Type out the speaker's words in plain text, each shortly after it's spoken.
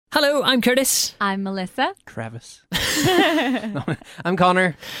Hello, I'm Curtis. I'm Melissa. Travis. I'm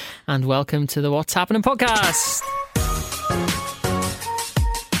Connor. And welcome to the What's Happening podcast.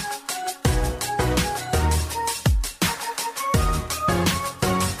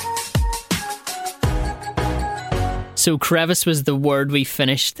 So crevice was the word we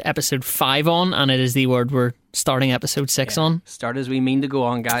finished episode 5 on, and it is the word we're starting episode 6 on. Start as we mean to go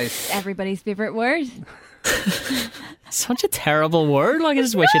on, guys. Everybody's favourite word. Such a terrible word. Like, I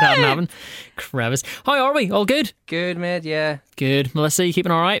just wish it hadn't happened. Crevice. How are we? All good? Good, mate, yeah. Good. Melissa, you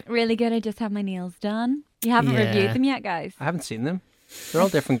keeping all right? Really good. I just had my nails done. You haven't Yeah. reviewed them yet, guys. I haven't seen them. They're all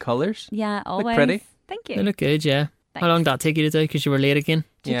different colours. Yeah, always. pretty. Thank They you. look good, yeah. Thanks. How long did that take you to do? Because you were late again.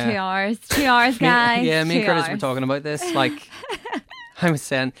 Yeah. 2 hours. 2 hours, guys. Yeah, me and 2 Curtis were hours. talking about this. Like, I was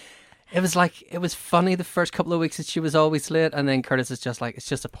saying, it was funny the first couple of weeks that she was always late, and then Curtis is just like, it's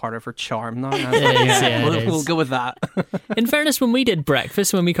just a part of her charm now. And I was It like, is, yeah, it we'll is. go with that. In fairness, when we did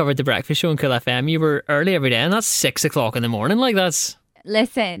breakfast, when we covered the breakfast show on Cool FM, you were early every day, and that's 6 o'clock in the morning. Like, that's...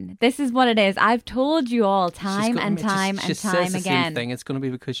 Listen, this is what it is. I've told you all time and time she and says time the again. Same thing. It's going to be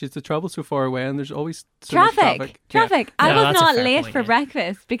because she's the travel so far away, and there's always so much Traffic. traffic. I No, was that's a not fair late point, for yeah.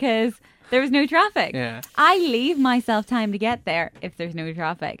 breakfast because there was no traffic. Yeah. I leave myself time to get there if there's no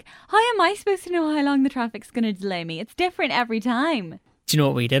traffic. How am I supposed to know how long the traffic's going to delay me? It's different every time. Do you know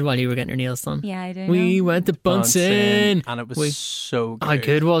what we did while you were getting your nails done? Yeah, I do. We went to Bunsen. And it was We- so good. How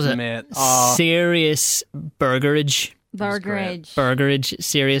good was it? Mate. Oh, Serious burgerage. Burgerage. Burgerage.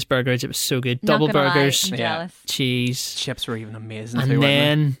 Serious burgerage. It was so good. Not Double gonna lie, burgers, I'm Yeah. jealous. cheese. chips were even amazing And too, weren't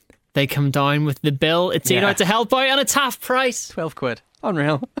then they come down with the bill. It's Eat Yeah. Out to Help Out, and it's half price. they? 12 quid.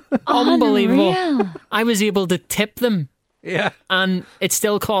 Unreal. Unbelievable. Unreal. I was able to tip them, Yeah. and it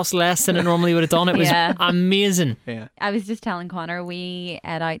still cost less than it normally would have done. It was Yeah. amazing. Yeah. I was just telling Connor we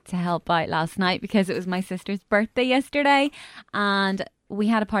ate out to help out last night because it was my sister's birthday yesterday and we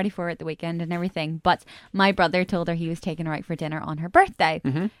had a party for her at the weekend and everything. But my brother told her he was taking her out for dinner on her birthday.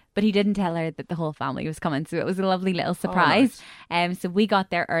 Mm-hmm. But he didn't tell her that the whole family was coming. So it was a lovely little surprise. So we got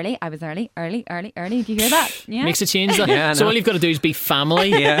there early. I was early. Did you hear that? Yeah. Makes a change. Yeah, I So know. all you've got to do is be family.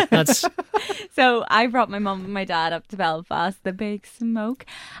 Yeah. That's So I brought my mum and my dad up to Belfast, the big smoke.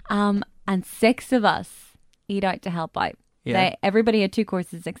 And 6 of us eat out to help out. Yeah. Everybody had 2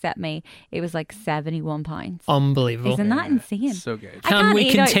 courses except me. It was like £71. unbelievable. Isn't that insane? So good. I Can can't we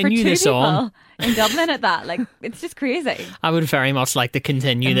eat out for continue 2 this on? people in Dublin at that? Like, it's just crazy. I would very much like to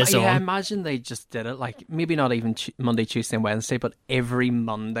continue this Yeah, on. imagine they just did it like maybe not even Monday, Tuesday, and Wednesday, but every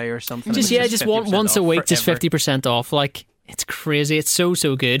Monday or something. Just It was just 50% once a off week, just forever. 50% off. Like, it's crazy. It's so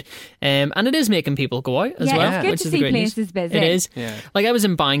good, and it is making people go out as Yeah, well, it's good which to is the see great news. places busy. It is. Yeah. Like, I was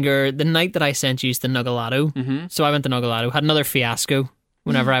in Bangor the night that I sent you to Nuggalato. Mm-hmm. So I went to Nuggalato, had another fiasco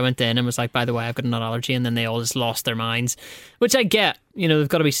whenever I went in and was like, by the way, I've got a nut allergy, and then they all just lost their minds, which I get. You know, they've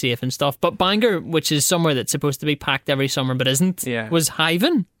got to be safe and stuff. But Bangor, which is somewhere that's supposed to be packed every summer but isn't, Yeah. was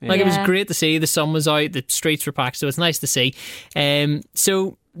hiving. Like, it was Yeah. great to see. The sun was out, the streets were packed, so it's nice to see.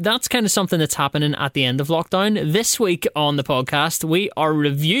 So that's kind of something that's happening at the end of lockdown. This week on the podcast, we are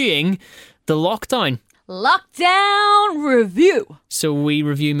reviewing the lockdown. Lockdown review. So we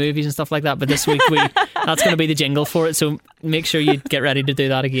review movies and stuff like that, but this week that's going to be the jingle for it, so make sure you get ready to do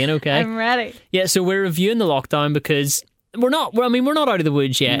that again, okay? I'm ready. Yeah, so we're reviewing the lockdown because we're not out of the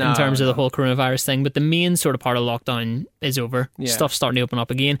woods yet in No, terms of the no. whole coronavirus thing, but the main sort of part of lockdown is over. Yeah. Stuff's starting to open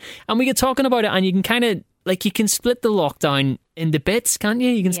up again, and we get talking about it, and you can kind of, like, you can split the lockdown into bits, can't you?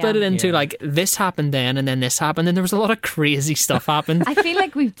 You can split Yeah. it into, Yeah. like, this happened then, and then this happened, and there was a lot of crazy stuff happened. I feel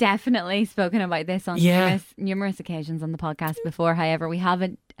like we've definitely spoken about this on Yeah. numerous occasions on the podcast before. However, we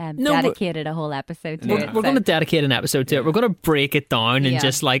haven't No, but- dedicated a whole episode to Yeah. it. We're so- going to dedicate an episode to it. We're going to break it down and Yeah.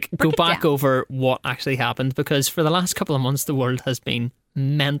 just, like, Break go it back down. over what actually happened, because for the last couple of months, the world has been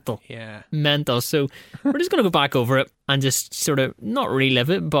mental. Yeah. Mental. So we're just going to go back over it and just sort of not relive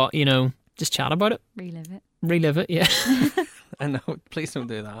it, but, you know, just chat about it. relive it. Relive it, yeah. I know. Please don't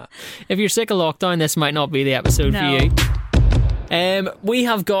do that. If you're sick of lockdown, this might not be the episode No. for you. We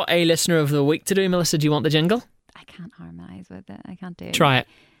have got a listener of the week to do. Melissa, do you want the jingle? I can't harmonise with it. I can't do it. Try it.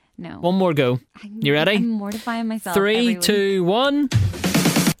 No. One more go. You ready? I'm mortifying myself. 3, every week. 2, 1.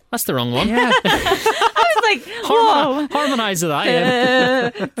 That's the wrong one. Yeah. I was like, whoa. Harmonise with that, yeah.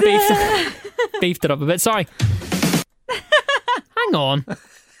 Beefed it up a bit. Sorry. Hang on.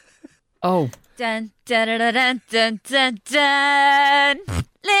 Oh, Dun, dun, dun, dun, dun, dun, dun.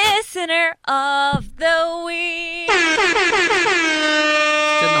 Listener of the week.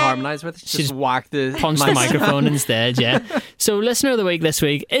 Didn't harmonise with it. She Just just whacked the punch the microphone instead, yeah. So listener of the week this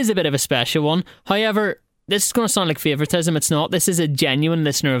week is a bit of a special one. However, this is going to sound like favouritism. It's not. This is a genuine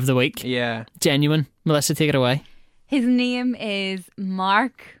listener of the week. Yeah. Genuine. Melissa, take it away. His name is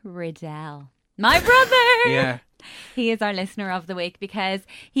Mark Riddell. My brother! Yeah. He is our listener of the week because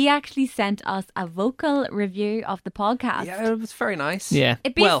he actually sent us a vocal review of the podcast. Yeah, it was very nice. Yeah.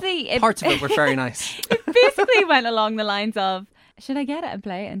 It Well, basically, parts of it were very nice. it basically went along the lines of, should I get it and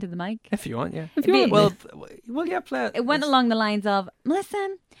play it into the mic? If you want, yeah. If you want. Well, yeah, play it. It went along the lines of,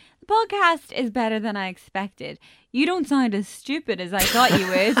 listen, the podcast is better than I expected. You don't sound as stupid as I thought you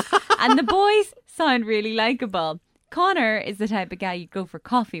would. And the boys sound really likeable. Connor is the type of guy you'd go for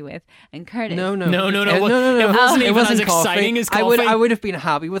coffee with. And Curtis. No. No. It wasn't even as exciting as coffee. I would have been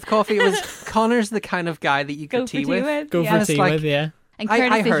happy with coffee. It was Connor's the kind of guy that you Go could for tea with. Go yeah. for tea like- with, yeah. And I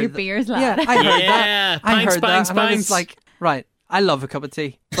Curtis is heard your that- beers Yeah, lad. I heard Yeah, that. I pints, heard that, pints, and I was pints. like, right, I love a cup of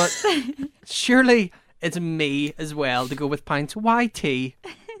tea, but surely it's me as well to go with pints. Why tea?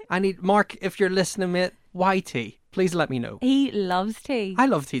 I need Mark. If you're listening, mate, why tea? Please let me know. He loves tea. I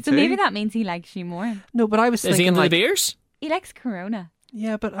love tea so too. maybe that means he likes you more. No, but I was Is he thinking into like, the beers? He likes Corona.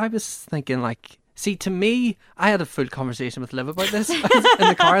 yeah, but I was thinking like, see, to me, I had a full conversation with Liv about this in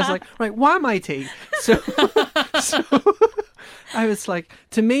the car. I was like, right, why am I tea? So I was like,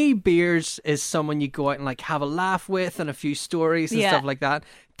 to me, beers is someone you go out and like have a laugh with and a few stories and Yeah. stuff like that.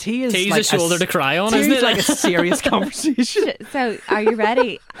 Tea is Tea's like a shoulder to cry on, tea isn't is it? like a serious conversation. So, are you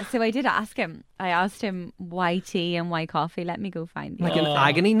ready? So, I did ask him. I asked him why tea and why coffee. Let me go find you. Like an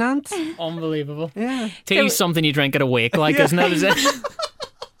agony nant. Unbelievable. Yeah. Tea's something you drink at a wake, like, isn't it? Is it?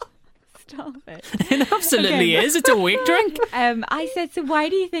 Stop it. It absolutely is. It's a wake drink. I said, so why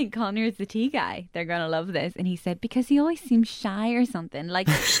do you think Connor is the tea guy? They're gonna love this. And he said, because he always seems shy or something. Like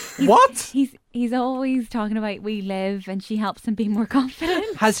What? he's always talking about we live, and she helps him be more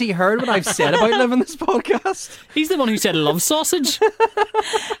confident. Has he heard what I've said about Liv in this podcast? He's the one who said love sausage.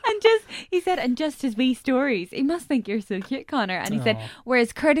 And he said, and just his wee stories. He must think you're so cute, Connor. And he said,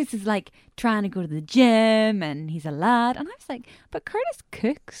 whereas Curtis is like trying to go to the gym and he's a lad. And I was like, but Curtis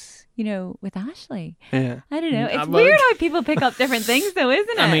cooks, with Ashley. Yeah. I don't know. It's well, weird how people pick up different things, though, isn't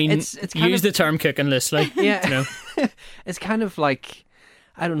it? I mean, It's kind use of- the term cooking loosely. Yeah. You know. It's kind of like,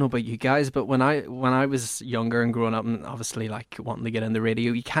 I don't know about you guys, but when I was younger and growing up and obviously like wanting to get in the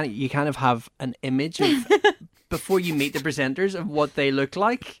radio, you kind of have an image of before you meet the presenters of what they look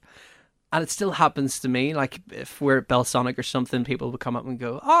like. And it still happens to me. Like if we're at Belsonic or something, people will come up and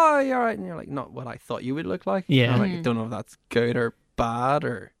go, "Oh, you're right," and you're like, "Not what I thought you would look like." Yeah. And I'm like, I don't know if that's good or bad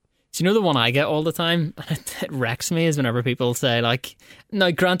or. Do you know the one I get all the time? It wrecks me is whenever people say like,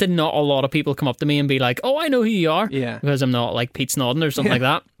 now granted not a lot of people come up to me and be like, oh, I know who you are. Yeah. Because I'm not like Pete Snodden or something like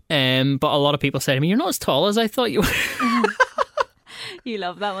that. But a lot of people say to me, you're not as tall as I thought you were. You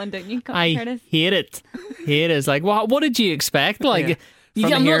love that one, don't you, I Curtis? hate it. It's like, what did you expect? Like, Yeah.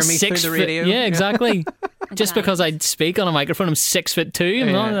 From I'm hearing not me 6 through the foot. radio. Yeah, Yeah. exactly. Just Nice. because I speak on a microphone, I'm 6'2".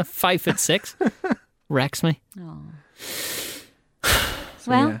 I'm not Yeah. 5'6". Wrecks me. Oh.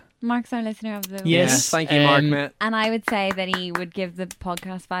 Well, yeah. Mark's our listener of the week. Yes. Thank you, Mark, Um, mate. And I would say that he would give the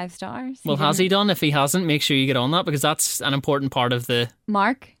podcast 5 stars. Well, has he done? If he hasn't, make sure you get on that because that's an important part of the.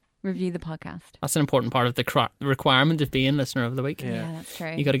 Mark, review the podcast. That's an important part of the requirement of being listener of the week. Yeah, that's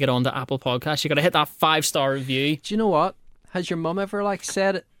true. You got to get on to Apple Podcasts. You got to hit that 5-star review. Do you know what? Has your mum ever like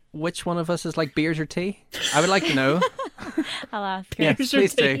said which one of us is like beers or tea? I would like to know. I'll ask her. Yeah, Beers or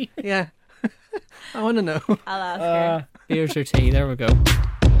please tea? do. Yeah. I want to know. I'll ask her. Beers or tea? There we go.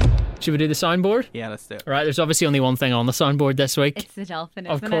 Should we do the soundboard? Yeah, let's do it. All right. There's obviously only one thing on the soundboard this week. It's the dolphin,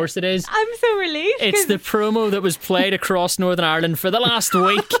 Of isn't course it is. I'm so relieved. It's 'cause the promo that was played across Northern Ireland for the last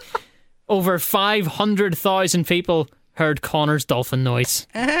week. Over 500,000 people heard Connor's dolphin noise.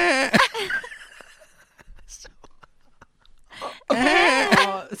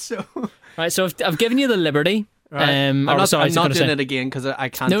 So Right, so I've given you the liberty. right. I'm or not, sorry, I I'm was not gonna doing say- it again because I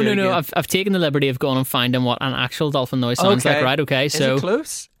can't. No, do no, it no. again. I've taken the liberty of going and finding what an actual dolphin noise sounds like. Right, okay. Is So it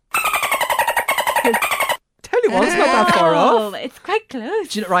close? Tell you what, it's not that far off. Oh, it's quite close.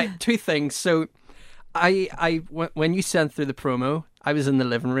 Do you know, right, two things. So, when you sent through the promo, I was in the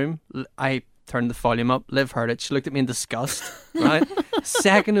living room. I turned the volume up. Liv heard it. She looked at me in disgust. Right.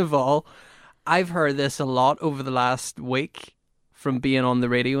 Second of all, I've heard this a lot over the last week from being on the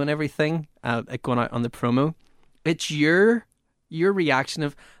radio and everything, going out on the promo. It's your reaction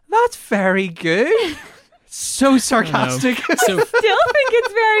of that's very good. So sarcastic. So Still think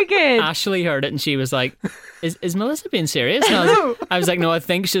it's very good. Ashley heard it and she was like, "Is Melissa being serious?" And I was like, "No, I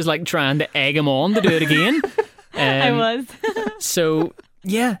think she's like trying to egg him on to do it again." I was. So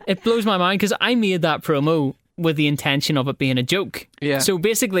yeah, it blows my mind because I made that promo with the intention of it being a joke. Yeah. So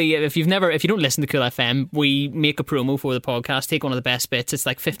basically, if you don't listen to Cool FM, we make a promo for the podcast, take one of the best bits, it's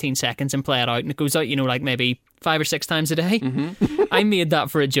like 15 seconds and play it out, and it goes out, like maybe 5 or 6 times a day. Mm-hmm. I made that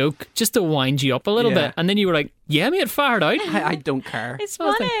for a joke, just to wind you up a little bit, and then you were like, yeah, mate, fire it out. I don't care. It's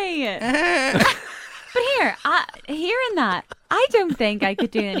funny. But hearing that, I don't think I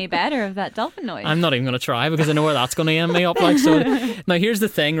could do any better of that dolphin noise. I'm not even going to try because I know where that's going to end me up. Like, so now here's the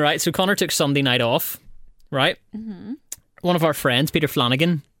thing, right? So Connor took Sunday night off, right? Mm-hmm. One of our friends, Peter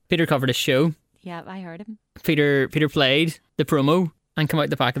Flanagan, Peter covered his show. Yeah, I heard him. Peter played the promo and come out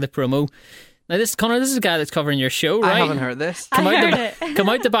the back of the promo. Now Connor, this is a guy that's covering your show, right? I haven't heard this. Come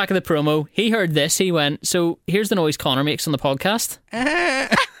out the back of the promo. He heard this. He went, so here's the noise Connor makes on the podcast.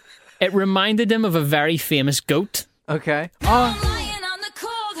 It reminded him of a very famous goat. Okay. Do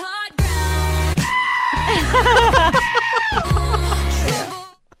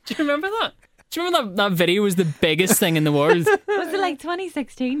you remember that? Do you remember that video was the biggest thing in the world? Was it like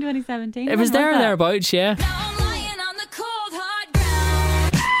 2016, 2017? It was there or thereabouts, yeah.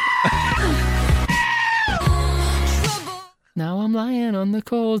 Now I'm lying on the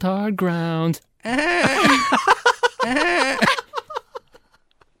cold, hard ground.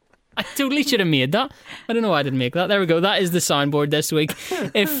 I totally should have made that. I don't know why I didn't make that. There we go. That is the soundboard this week.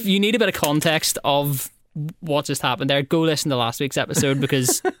 If you need a bit of context of what just happened there, go listen to last week's episode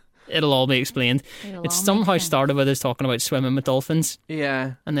because it'll all be explained. It somehow started with us talking about swimming with dolphins.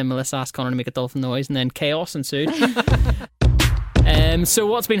 Yeah. And then Melissa asked Connor to make a dolphin noise and then chaos ensued. So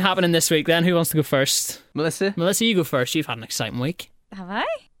what's been happening this week then? Who wants to go first? Melissa, you go first. You've had an exciting week. Have I?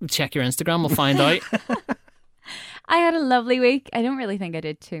 Check your Instagram. We'll find out. I had a lovely week. I don't really think I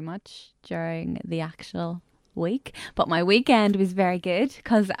did too much during the actual week, but my weekend was very good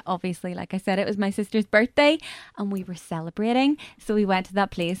because obviously, like I said, it was my sister's birthday and we were celebrating. So we went to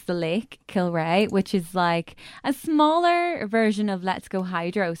that place, the lake Kilray, which is like a smaller version of Let's Go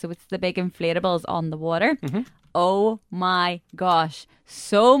Hydro. So it's the big inflatables on the water. Mm-hmm. Oh my gosh,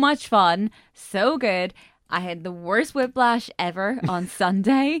 so much fun, so good. I had the worst whiplash ever on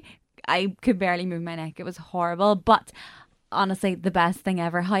Sunday. I could barely move my neck. It was horrible, but honestly, the best thing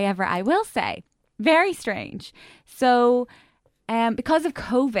ever. However, I will say, very strange. So, because of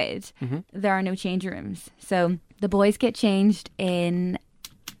COVID, there are no change rooms. So the boys get changed in.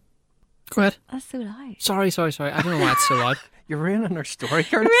 Go ahead. That's so loud. Sorry. I don't know why it's so loud. you're ruining our story,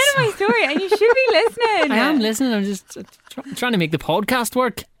 Curtis. You're ruining my story, and you should be listening. I am listening. I'm just trying to make the podcast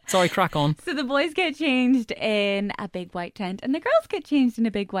work. Sorry, crack on. So the boys get changed in a big white tent and the girls get changed in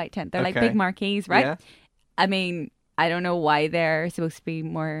a big white tent. They're like big marquees, right? Yeah. I mean, I don't know why they're supposed to be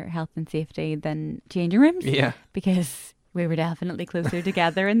more health and safety than changing rooms. Yeah. Because we were definitely closer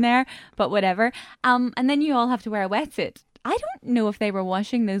together in there, but whatever. And then you all have to wear a wetsuit. I don't know if they were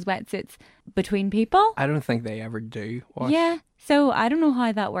washing those wetsuits between people. I don't think they ever do wash. Yeah. So I don't know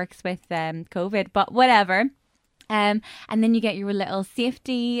how that works with COVID, but whatever. And then you get your little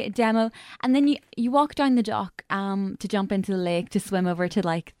safety demo, and then you walk down the dock to jump into the lake to swim over to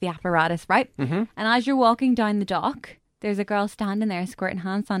like the apparatus, right? Mm-hmm. And as you're walking down the dock, there's a girl standing there squirting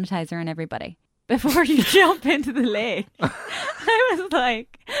hand sanitizer on everybody before you jump into the lake. I was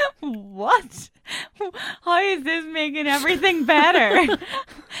like, what? How is this making everything better?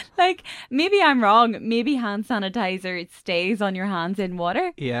 Like, maybe I'm wrong. Maybe hand sanitizer, it stays on your hands in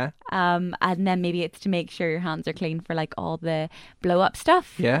water. Yeah. And then maybe it's to make sure your hands are clean for like all the blow up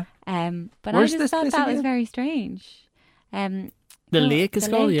stuff. Yeah. But Where's I this just thought place that was again? very strange. The lake is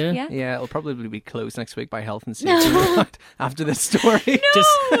called, yeah. Yeah, it'll probably be closed next week by health and safety after this story. No.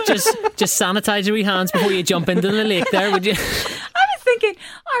 Just sanitize your wee hands before you jump into the lake there, would you? I was thinking,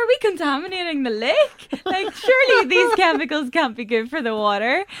 are we contaminating the lake? Like, surely these chemicals can't be good for the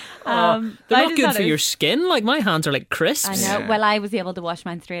water. They're not good for your skin. Like, my hands are like crisps. I know. Yeah. Well, I was able to wash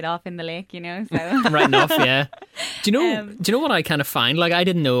mine straight off in the lake, so. Right enough, yeah. Do you know what I kind of find? Like, I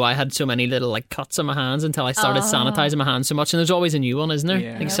didn't know I had so many little like cuts on my hands until I started sanitizing my hands so much. And there's always a new one, isn't there?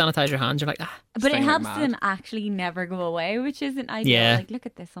 Yeah. Like, sanitize your hands. You're like, ah. But it Sting like helps mad. them actually never go away, which isn't ideal. Yeah. Like, look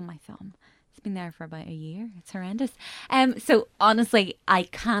at this on my thumb. It's been there for about a year. It's horrendous. So honestly, I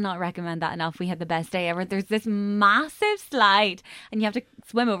cannot recommend that enough. We had the best day ever. There's this massive slide and you have to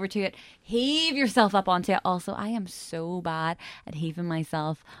swim over to it, heave yourself up onto it. Also, I am so bad at heaving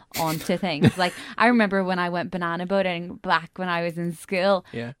myself onto things. Like, I remember when I went banana boating back when I was in school.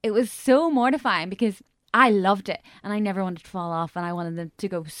 Yeah. It was so mortifying because I loved it and I never wanted to fall off and I wanted them to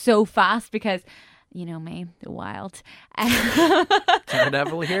go so fast because, you know me, the wild.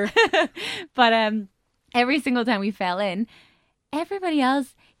 Daredevil here. But every single time we fell in, everybody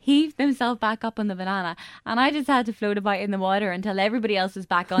else heaved himself back up on the banana, and I just had to float about in the water until everybody else was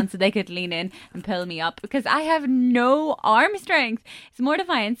back on so they could lean in and pull me up, because I have no arm strength. It's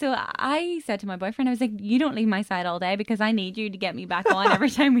mortifying. So I said to my boyfriend, I was like, you don't leave my side all day because I need you to get me back on every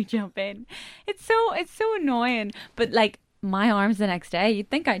time we jump in. It's so annoying. But like, my arms the next day, you'd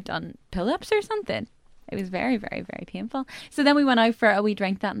think I'd done pull-ups or something. It was very, very, very painful. So then we went out for a wee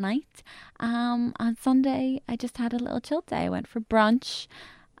drink that night. On Sunday, I just had a little chill day. I went for brunch.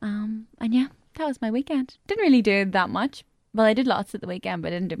 And yeah, that was my weekend. Didn't really do that much. Well, I did lots at the weekend, but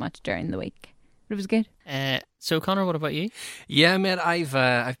I didn't do much during the week. But it was good. So Connor, what about you? Yeah, mate,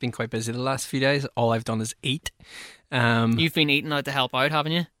 I've been quite busy the last few days. All I've done is eat. You've been eating out to help out,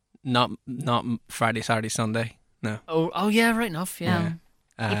 haven't you? Not Friday, Saturday, Sunday. No. Oh yeah, right enough. Yeah.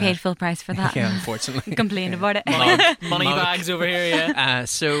 You paid full price for that. Yeah, unfortunately. Complained about it. Money bags over here. Yeah.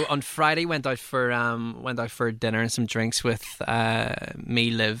 So on Friday went out for dinner and some drinks with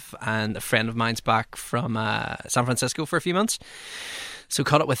me, Liv, and a friend of mine's back from San Francisco for a few months. So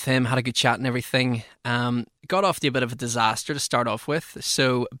caught up with him, had a good chat and everything. Got off to a bit of a disaster to start off with.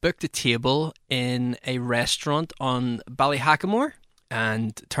 So booked a table in a restaurant on Ballyhackamore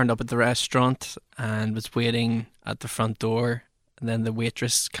and turned up at the restaurant and was waiting at the front door. And then the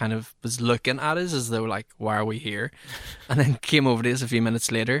waitress kind of was looking at us as though like, why are we here? And then came over to us a few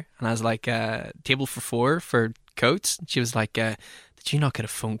minutes later, and I was like, table for 4 for coats. And she was like, did you not get a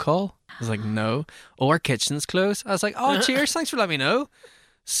phone call? I was like, no. Oh, our kitchen's closed. I was like, oh, cheers, thanks for letting me know.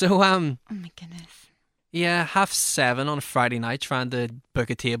 So oh my goodness. Yeah, 7:30 on a Friday night trying to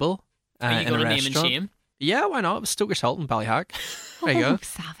book a table Are you in a going to restaurant. name and shame? Yeah, why not? It was Stoker's Halt in Ballyhack. There you go.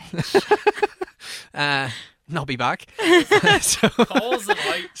 Savage. I'll be back. Calls them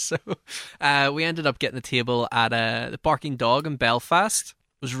out. So we ended up getting the table at the Barking Dog in Belfast. It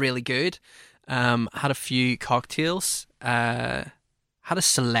was really good. Had a few cocktails. Had a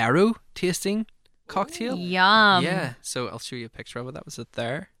Solero tasting cocktail. Yum. Yeah, so I'll show you a picture of it. That was it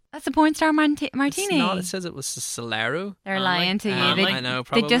there. That's a porn star martini. It's not. It says it was a Solero. They're lying to you. I know,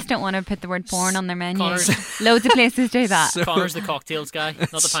 probably. They just don't want to put the word porn on their menus. Connor's- Loads of places do that. So- Connor's the cocktails guy,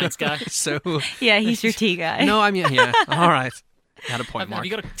 not the pints guy. So Yeah, he's your tea guy. no, I'm yeah. All right. You had a point, Have Mark.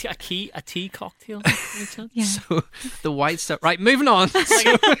 you got a tea cocktail? Yeah. So the white stuff. Right, moving on.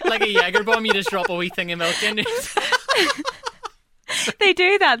 like a Jaeger bomb, you just drop a wee thing of milk in. They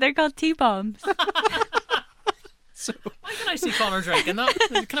do that. They're called tea bombs. So, Why can I see Connor drinking that?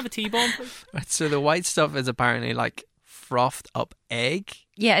 Can I have a tea bomb, please? right, so the white stuff is apparently like frothed up egg.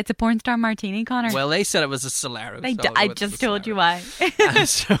 Yeah, it's a porn star martini, Connor. Well, they said it was a Solero. so I just told you why.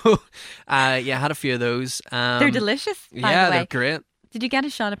 Yeah, had a few of those. They're delicious, by Yeah, the way. they're great. Did you get a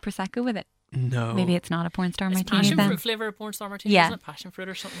shot of Prosecco with it? No. Maybe it's not a porn star It's martini passion then. fruit flavour of porn star martini, Yeah. isn't it? Passion fruit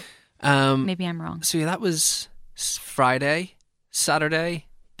or something. Maybe I'm wrong. So yeah, that was Friday. Saturday,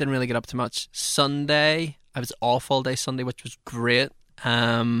 didn't really get up to much. Sunday, I was off all day Sunday, which was great.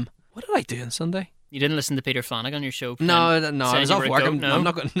 What did I do on Sunday? You didn't listen to Peter Flanagan on your show? No, I saying was you off were a work. goat? I'm No?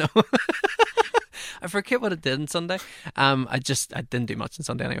 not going to know. I forget what I did on Sunday. I didn't do much on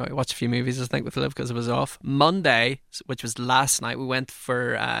Sunday anyway. I watched a few movies, I think, with Liv because it was off. Monday, which was last night, we went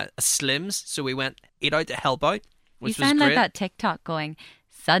for a Slims. So we went eat out to help out, which You was sound great. like that TikTok going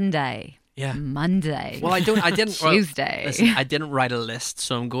Sunday, Yeah. Monday. Well, I didn't. well, Tuesday. listen, I didn't write a list,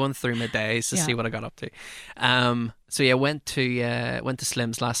 so I'm going through my days to Yeah. see what I got up to. So yeah, went to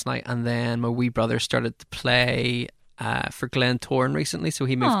Slims last night, and then my wee brother started to play for Glentoran recently, so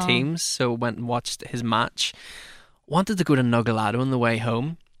he moved Aw. teams. So went and watched his match. Wanted to go to Nuggalato on the way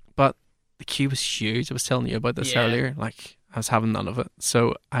home, but the queue was huge. I was telling you about this Yeah. earlier. Like I was having none of it.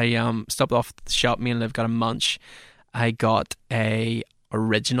 So I stopped off at the shop. Me and Liv got a munch. I got a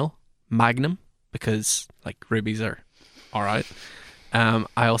original Magnum because like rubies are all right.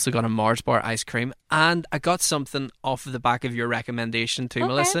 I also got a Mars bar ice cream, and I got something off the back of your recommendation too,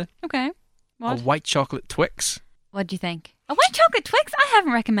 Melissa. Okay. What? A white chocolate Twix. What do you think? A white chocolate Twix? I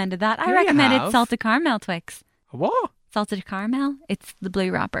haven't recommended that. I Yeah, you recommended have. salted caramel Twix. A what? Salted caramel? It's the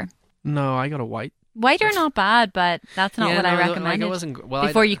blue wrapper. No, I got a white. White are not bad, but that's not Yeah, what I no, like, recommended. it wasn't. Well,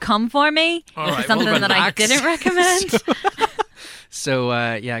 Before you come for me, All this right, is something well, that I relax. didn't recommend. So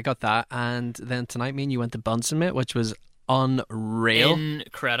yeah, I got that, and then tonight me and you went to Bunsen, mate, which was unreal.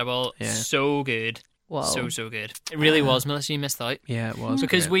 Incredible. Yeah. So good. Whoa. So good. It really was, Melissa. You missed out. Yeah, it was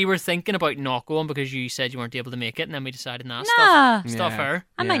Because great. we were thinking about not going because you said you weren't able to make it, and then we decided, nah, Nah. stuff her.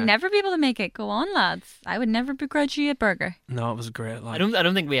 I might Yeah. never be able to make it. Go on, lads. I would never begrudge you a burger. No, it was great. Like, I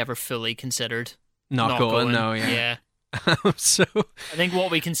don't think we ever fully considered not going. No, yeah. So I think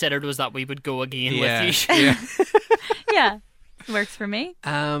what we considered was that we would go again yeah, with you. yeah. Yeah. Works for me.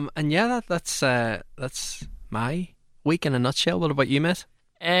 And yeah, that's my week in a nutshell. What about you, mate?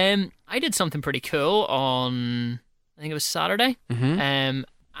 I did something pretty cool on, I think it was Saturday.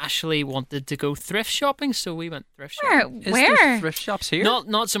 Ashley wanted to go thrift shopping, so we went thrift shopping. Is Where? there thrift shops here?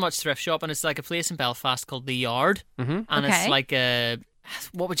 Not so much thrift shopping. It's like a place in Belfast called The Yard, and Okay. it's like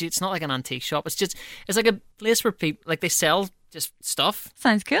it's not like an antique shop. It's like a place where people like they sell just stuff.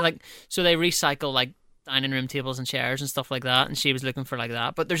 Sounds cool. Like, so they recycle like dining room tables and chairs and stuff like that, and she was looking for like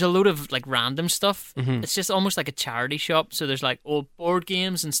that. But there's a load of like random stuff. It's just almost like a charity shop. So there's like old board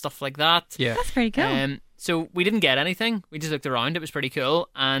games and stuff like that. Yeah. That's pretty cool. So we didn't get anything. We just looked around. It was pretty cool,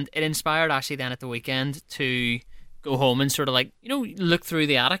 and it inspired Ashley then at the weekend to go home and sort of like, look through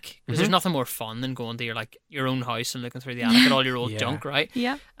the attic, because there's nothing more fun than going to your own house and looking through the attic at all your old Yeah. junk, right?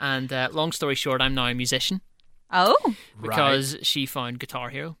 Yeah. And long story short, I'm now a musician Oh. because she found Guitar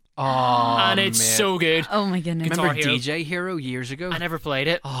Hero, Oh, and it's man. so good. Oh my goodness. Guitar Remember Hero. DJ Hero years ago? I never played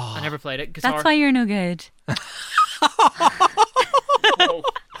it. Oh. I never played it. Guitar. That's why you're no good. Oh.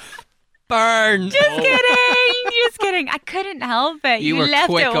 Burn. Just kidding. Just kidding. I couldn't help it. You were left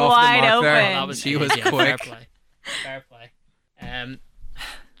quick it off the wide mark open. there. That was She it, was yeah, Fair quick. play. Fair play.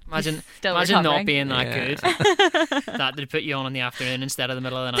 Imagine Still not recovering. being that Yeah. good. That did put you on in the afternoon instead of the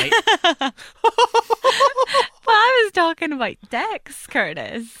middle of the night. Well, I was talking about Dex,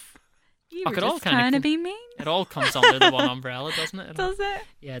 Curtis. You Fuck, were it all just kinda trying to com- be mean, It all comes under the one umbrella, doesn't it? does it?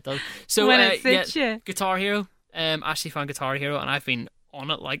 Yeah, it does. So When it suits you. Guitar Hero. Ashley found Guitar Hero, and I've been on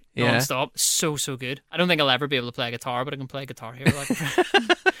it like Yeah. non-stop. So good. I don't think I'll ever be able to play guitar, but I can play Guitar Hero. Like,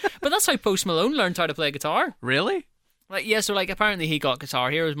 but that's how Post Malone learned how to play guitar. Really? Like, yeah, so like apparently he got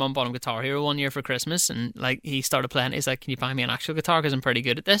Guitar Hero. His mum bought him Guitar Hero one year for Christmas, and like he started playing. He's like, "Can you buy me an actual guitar? Because I'm pretty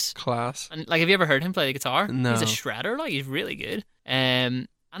good at this." Class. And like, have you ever heard him play the guitar? No. He's a shredder. Like, he's really good. And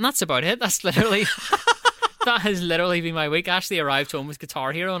that's about it. That's literally that has literally been my week. Ashley arrived home with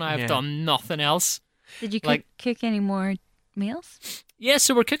Guitar Hero, and I have Yeah. done nothing else. Did you Like- cook any more meals? Yeah,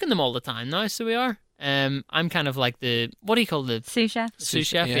 so we're cooking them all the time now. So we are. I'm kind of like the what do you call the Sous chef? sous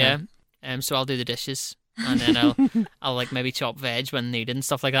chef? Yeah. So I'll do the dishes. And then I'll like maybe chop veg when needed and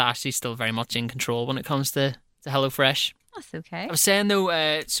stuff like that. Ashley's still very much in control when it comes to HelloFresh. That's okay. I was saying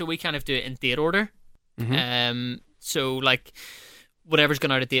though, so we kind of do it in date order. So like whatever's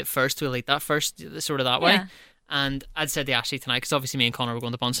gone out of date first, we'll eat that first, sort of that way. Yeah. And I'd said to Ashley tonight, because obviously me and Connor were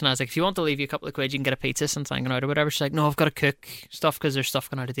going to Bunsen, I was like, if you want to leave you a couple of quid, you can get a pizza since I'm going out or whatever. She's like, no, I've got to cook stuff because there's stuff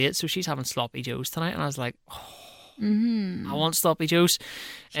going out of date. So she's having sloppy joes tonight, and I was like, I want sloppy joes.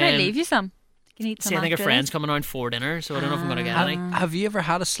 She might leave you some. You can eat some See, I think a after friend's this. coming around for dinner, so I don't know if I'm going to get any. Have you ever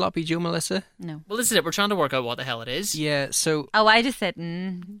had a sloppy Joe, Melissa? No. Well, this is it. We're trying to work out what the hell it is. Yeah, so Oh, I just said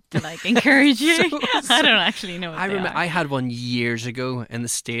to like encourage you. I don't actually know what I they remember are. I had one years ago in the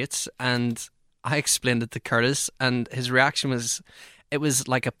States, and I explained it to Curtis, and his reaction was, it was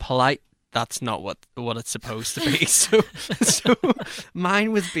like a polite, that's not what it's supposed to be. So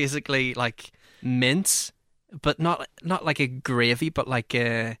mine was basically like mince, but not like a gravy, but like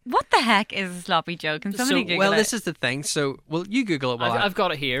a... What the heck is a sloppy Joe? Can somebody Google well, it? this is the thing. So, well, you Google it while I've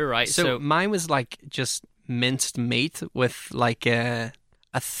got it here, right? So mine was like just minced meat with like a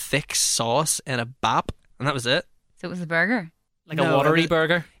thick sauce and a bap, and that was it. So it was a burger. like No, a watery it was-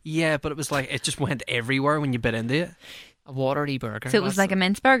 burger. Yeah, but it was like it just went everywhere when you bit into it. A watery burger. So it was like a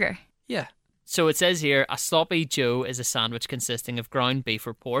mince burger. Yeah. So it says here, a sloppy Joe is a sandwich consisting of ground beef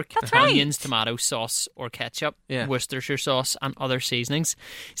or pork, That's right. onions, tomato sauce or ketchup, Yeah. Worcestershire sauce, and other seasonings.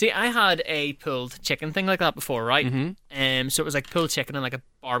 See, I had a pulled chicken thing like that before, right? So it was like pulled chicken and like a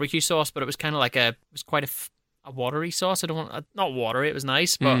barbecue sauce, but it was kind of like it was quite a watery sauce. I don't want, not watery, it was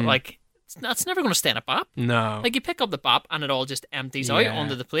nice, but like, that's never going to stay in a bap. No. Like, you pick up the bap and it all just empties out Yeah.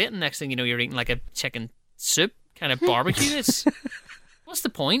 onto the plate, and next thing you know, you're eating like a chicken soup, kind of barbecue. It's, what's the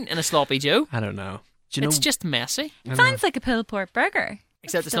point in a sloppy Joe? I don't know. Do you It's know? just messy. I know. Sounds like a pulled pork burger.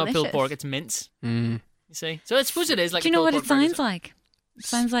 Except That's it's not pulled delicious. pork, it's mince. Mm. You see? So I suppose it is like Do you a know pulled what it pork burger. sounds like? It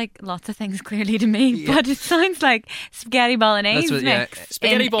sounds like lots of things clearly to me, Yeah. but it sounds like spaghetti bolognese That's what- yeah. mix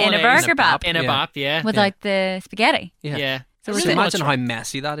Spaghetti in bolognese a burger in a bap bap. In a Yeah. bap, yeah. without the spaghetti. Yeah. Yeah. So I is So it- really imagine wanna how try-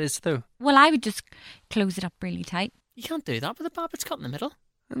 messy that is, though. Well, I would just close it up really tight. You can't do that with a bap, it's cut in the middle.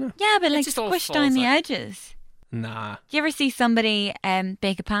 Yeah, but like just all squish falls down the out. edges. Nah. Do you ever see somebody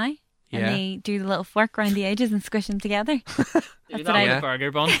bake a pie? And Yeah. they do the little fork around the edges and squish them together. Do That's that what I- with a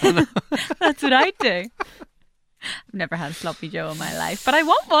burger bun. That's what I do. I've never had a sloppy Joe in my life, but I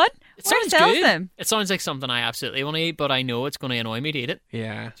want one. It Where sounds sells good. them? It sounds like something I absolutely want to eat, but I know it's going to annoy me to eat it.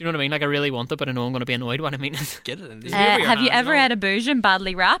 Yeah. Do you know what I mean? Like, I really want it, but I know I'm going to be annoyed when I mean it. Get it in Is there. it over your Have you hands ever and all? had a bourgeon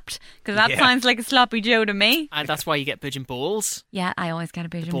badly wrapped? Because that Yeah. sounds like a sloppy Joe to me. And that's why you get pigeon bowls. Yeah, I always get a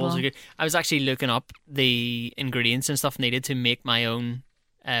bourgeon Bowls bowl. are good. I was actually looking up the ingredients and stuff needed to make my own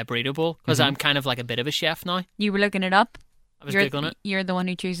burrito bowl because I'm kind of like a bit of a chef now. You were looking it up. I was Googling it. You're the one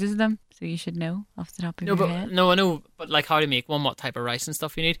who chooses them, so you should know off the top of your head. No, I know, but like how to make one, what type of rice and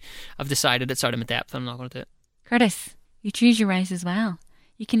stuff you need. I've decided it's out of my depth. I'm not going to do it. Curtis, you choose your rice as well.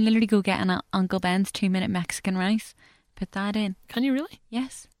 You can literally go get an Uncle Ben's 2-minute Mexican rice. Put that in. Can you really?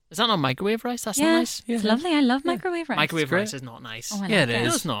 Yes. Is that not microwave rice? That's Yeah, not nice. it's lovely. I love microwave rice. Microwave rice is not nice. Oh, I Yeah, like it it. No,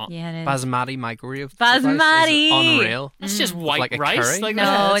 is. it's not. Yeah, it is. Basmati microwave. Basmati! rice is unreal. It's just white like a rice. curry? Like No,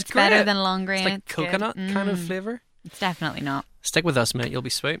 that. it's better great. than long grain. It's like good. coconut kind of flavour. It's definitely not. Stick with us, mate. You'll be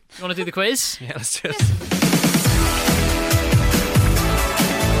sweet. You want to do the quiz? Yeah, let's do it.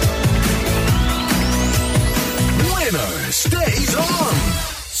 Winner stays on.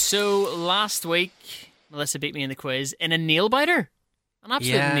 So last week, Melissa beat me in the quiz in a nail biter. An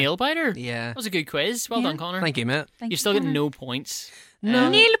absolute Yeah. nail biter. Yeah. That was a good quiz. Well Yeah. done, Connor. Thank you, mate. Thank You you, still get Connor. no points. No.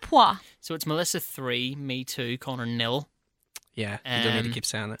 Nil pois. So it's Melissa 3, me 2, Connor 0. Yeah, you don't need to Um, keep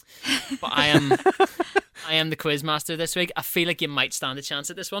saying it. But I am the quiz master this week. I feel like you might stand a chance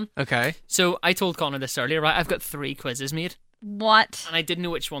at this one. Okay. So I told Connor this earlier, right? I've got 3 quizzes made, What? and I didn't know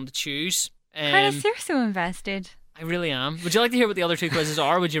which one to choose. Curtis, you're so invested. I really am. Would you like to hear what the other 2 quizzes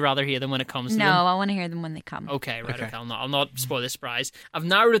are? Or would you rather hear them when it comes to No, them? I want to hear them when they come. Okay, right, Okay. okay. I'll not spoil the surprise. I've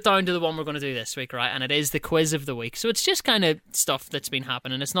narrowed it down to the one we're going to do this week, right? And it is the quiz of the week. So it's just kind of stuff that's been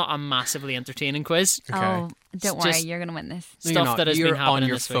happening. It's not a massively entertaining quiz. Okay. Oh, don't worry, just- you're going to win this. No, you're Stuff not. that has You're been happening on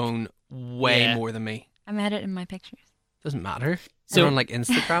your this week. phone way Yeah. more than me. I'm editing my pictures. Doesn't matter. So- You're on like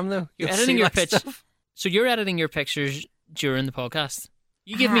Instagram though. You're You'll editing see your that pitch. stuff. So you're editing your pictures during the podcast.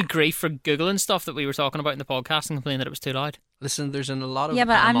 You give me Ah. grief for Googling stuff that we were talking about in the podcast and complaining that it was too loud. Listen, there's a lot of Yeah,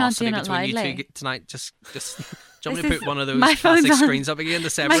 but I'm not animosity doing it between you loudly. two tonight. Just do you want me This to put is- one of those my phone's plastic on- screens up again to My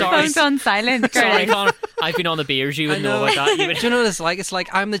separate? Sorry. phone's on silent, Sorry, Curtis. Connor. I've been on the beers. You would know about that. You would... Do you know what it's like? It's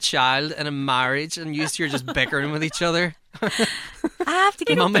like I'm the child in a marriage and you two are just bickering with each other. I have to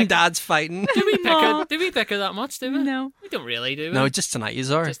get Mum and dad's fighting. Do we Aw. bicker? Do we bicker that much? Do we? No. We don't really, do we? No, just tonight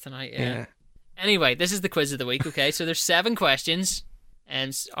you are. Just tonight. Yeah. Yeah. Anyway, this is the quiz of the week. Okay, so there's 7 questions,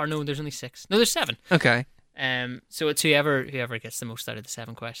 and or no, there's only 6. No, there's 7. Okay. So it's whoever gets the most out of the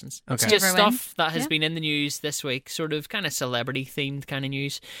 7 questions. It's Okay. just Whoever stuff wins. that has Yeah. been in the news this week, sort of kind of celebrity themed kind of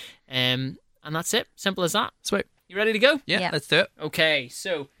news. And that's it. Simple as that. Sweet. You ready to go? Yeah, Yeah. let's do it. Okay,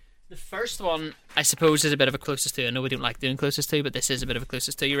 so the first one, I suppose, is a bit of a closest to. I know we don't like doing closest to, but this is a bit of a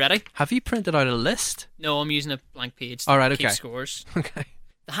closest to. You ready? Have you printed out a list? No, I'm using a blank page to All right, keep okay. scores. Okay.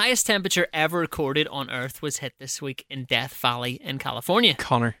 The highest temperature ever recorded on Earth was hit this week in Death Valley in California.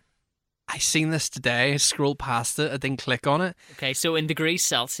 Connor, I seen this today. I scrolled past it. I didn't click on it. Okay, so in degrees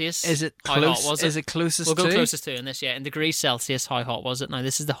Celsius, Is it how close? hot was it? Is it closest We'll go to? closest to in this, yeah. In degrees Celsius, how hot was it? Now,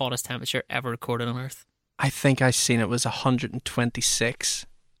 this is the hottest temperature ever recorded on Earth. I think I seen it was 126.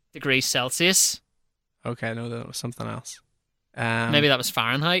 Degrees Celsius. Okay, no, that was something else. Maybe that was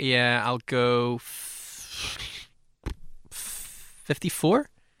Fahrenheit. Yeah, I'll go 54.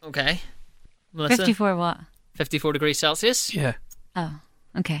 Okay. Melissa? 54 what? 54 degrees Celsius. Yeah. Oh,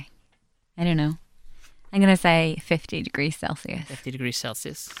 okay. I don't know. I'm going to say 50 degrees Celsius. 50 degrees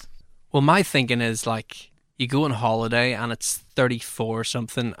Celsius. Well, my thinking is like you go on holiday and it's 34 or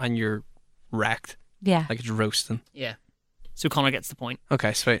something and you're wrecked, Yeah. like it's roasting. Yeah. So Connor gets the point.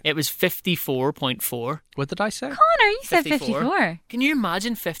 Okay, sweet. It was 54.4. What did I say? Connor, you said 54. 54. Can you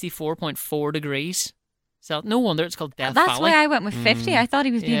imagine 54.4 degrees? No wonder it's called Death That's Valley. why I went with 50. I thought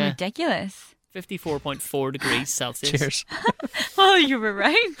he was being Yeah. ridiculous. 54.4 degrees Celsius. Cheers. Oh, you were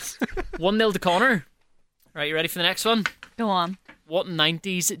right. 1-0 to Connor. Right, you ready for the next one? Go on. What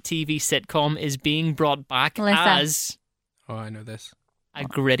 90s TV sitcom is being brought back Melissa. as Oh, I know this. a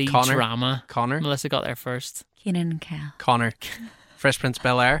gritty Connor. drama? Connor. Melissa got there first. Keenan and Kel. Connor. Fresh Prince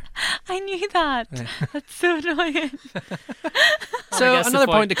Bel-Air. I knew that. That's so annoying. So gets the another point.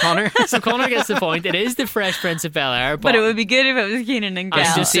 point to Connor. So Connor gets the point. It is the Fresh Prince of Bel-Air, But it would be good if it was Keenan and I was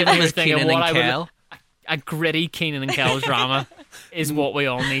Kel. just sitting here With thinking Keenan what and I would... Kel. A gritty Keenan and Kel drama is what we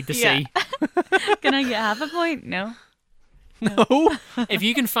all need to Yeah. see. Can I get half a point? No. No. If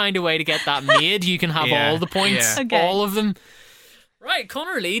you can find a way to get that made, you can have Yeah, all the points. yeah. Okay. All of them. Right,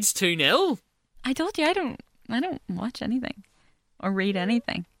 Connor leads 2-0. I told you I don't watch anything or read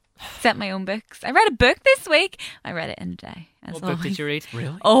anything except my own books. I read a book this week. I read it in a day. as What book did always. you read?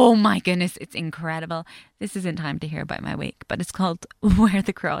 Really? Oh my goodness, it's incredible. This isn't time to hear about my week, but it's called Where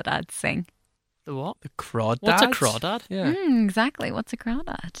the Crawdads Sing. The what? The Crawdads? What's a crawdad? Yeah. Exactly. What's a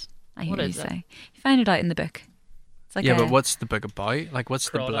crawdad? I hear What you is that? say. You find it out in the book. It's like Yeah, a, but what's the book about? Like, what's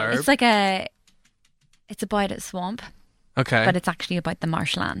the Crawdads. blurb? It's like a. It's about a swamp, Okay. but it's actually about the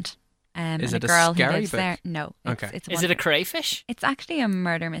marshland. Is and it a girl who scary lives book? there. No. It's, Okay. It's Is it a wonderful. crayfish? It's actually a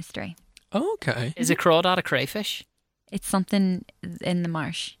murder mystery. Okay. Is a crawdad a crayfish? It's something in the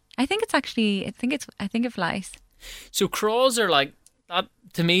marsh. I think it's actually. I think it flies. So craws are like that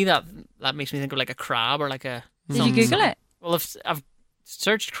to me. That makes me think of like a crab or like a. Did you Google it? Well, I've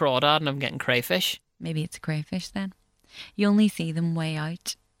searched crawdad and I'm getting crayfish. Maybe it's a crayfish then. You only see them way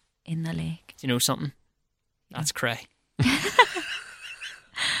out in the lake. Do you know something? That's cray.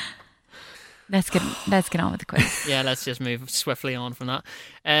 Let's get on with the quiz. Yeah, let's just move swiftly on from that.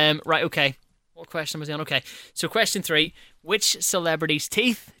 Right, okay. What question was he on? Okay, so question 3. Which celebrity's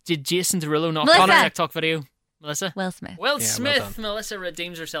teeth did Jason Derulo knock Melissa. on a TikTok video? Melissa? Will Smith. Will well Smith. done. Melissa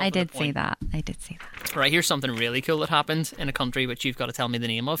redeems herself. I with a did point. see that. I did see that. Right, here's something really cool that happened in a country which you've got to tell me the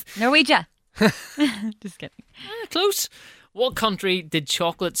name of. Norwegia. Just kidding. Close. What country did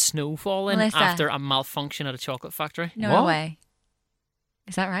chocolate snow fall in Melissa. after a malfunction at a chocolate factory? Norway.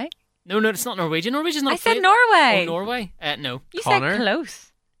 Is that right? No, it's not Norwegia. Norwegia's not. I said fake. Norway. Oh, Norway? No. You Connor? said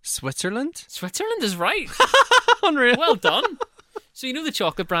close. Switzerland? Switzerland is right. Unreal. Well done. So you know the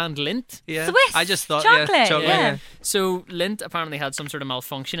chocolate brand Lindt? Yeah. Swiss I just thought chocolate, Yeah, chocolate. yeah. So Lindt apparently had some sort of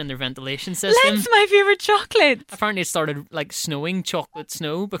malfunction in their ventilation system. Lint's my favourite chocolate. Apparently it started like snowing chocolate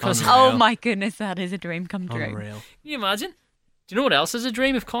snow because Unreal. Oh my goodness, that is a dream come true. Unreal. Can you imagine? Do you know what else is a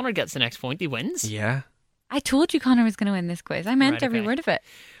dream? If Connor gets the next point, he wins. Yeah. I told you Connor was going to win this quiz. I meant Right, every okay. word of it.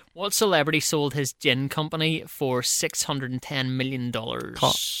 What celebrity sold his gin company for $610 million?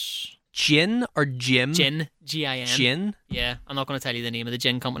 Gin or Jim? Gin, Gin. Gin? Yeah, I'm not going to tell you the name of the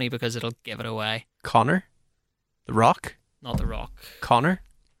gin company because it'll give it away. Connor? The Rock? Not The Rock. Connor?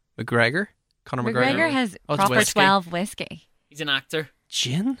 McGregor? Conor McGregor? McGregor has Oh, it's proper whiskey. 12 whiskey. He's an actor.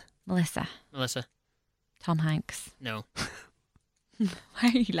 Gin? Melissa. Melissa. Tom Hanks. No. Why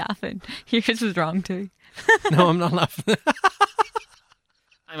are you laughing? Yours was wrong too. No, I'm not laughing.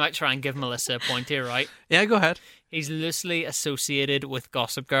 I might try and give Melissa a point here, right? Yeah, go ahead. He's loosely associated with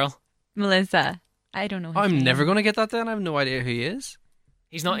Gossip Girl. Melissa. I don't know. his I'm name. never going to get that then. I have no idea who he is.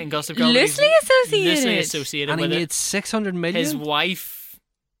 He's not in Gossip Girl. but he's Loosely associated. Loosely associated And he with made it. 600 million? His wife.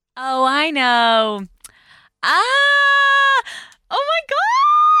 Oh, I know. Oh my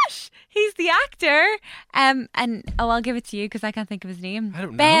gosh! He's the actor. And I'll give it to you because I can't think of his name. I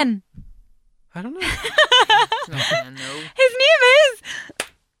don't know. Ben. I don't know. No. His name is.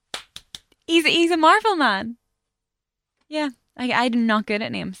 He's a Marvel man. Yeah, I'm not good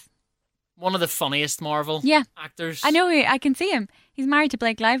at names. One of the funniest Marvel Yeah. actors. I know. I can see him. He's married to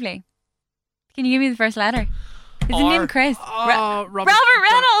Blake Lively. Can you give me the first letter? Is his R. name Chris? Oh, Robert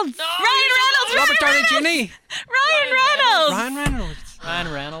Reynolds. No, Ryan Reynolds. Robert Downey Ryan Jr. Reynolds. Ryan Reynolds.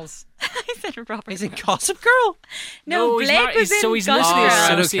 Ryan Reynolds. I said Robert. He's in Reynolds. Gossip Girl. No, he's Blake mar- was so in he's Gossip loosely Girl.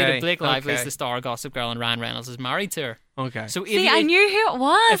 Right, associated. okay, Blake Lively is okay. the star of Gossip Girl, and Ryan Reynolds is married to her. Okay. So See, I knew who it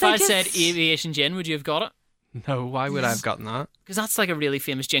was. If I just... said Aviation Gin, would you have got it? No, why would I have gotten that? Because that's like a really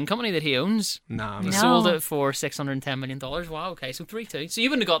famous gin company that he owns. Nah, He man. No. sold it for $610 million. Wow, okay, so 3-2. So you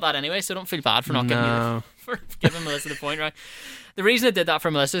wouldn't have got that anyway, so don't feel bad for not giving you No. for giving Melissa the point, right? The reason I did that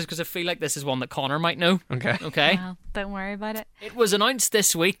for Melissa is because I feel like this is one that Connor might know. Okay. Okay? Well, don't worry about it. It was announced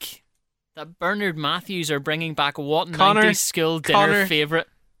this week that Bernard Matthews are bringing back what Connor, 90s school dinner Connor. favourite?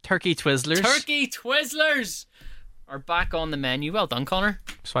 Turkey Twizzlers. Turkey Twizzlers are back on the menu. Well done, Connor.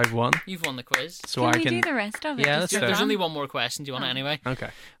 So I've won. You've won the quiz. So Can I we can. do the rest of it? Yeah, Just let's do for it. There's fun? only one more question. Do you want it Oh. anyway? Okay.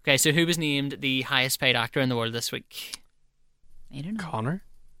 Okay, so who was named the highest paid actor in the world this week? I don't know. Connor.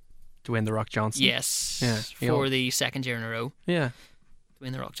 Dwayne the Rock Johnson. Yes. Yeah, For yeah. the second year in a row. Yeah.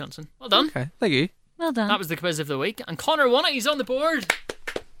 Dwayne the Rock Johnson. Well done. Okay. Thank you. Well done. That was the quiz of the week. And Connor won it. He's on the board.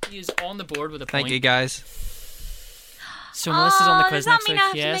 He is on the board with a point. Thank you, guys. So Melissa's on the quiz does that next mean week. I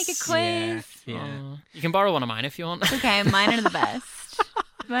have yes. to make a quiz? Yeah. Oh. You can borrow one of mine if you want. Okay, mine are the best.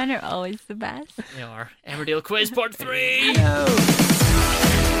 Mine are always the best. They are. Emmerdale Quiz Part 3.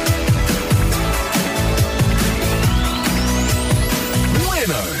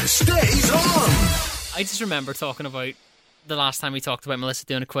 Winner stays on. I just remember talking about the last time we talked about Melissa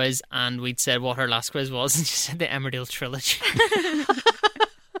doing a quiz and we'd said what her last quiz was and she said the Emmerdale Trilogy.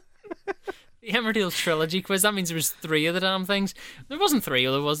 The Emmerdale Trilogy quiz. That means there was 3 of the damn things. There wasn't 3,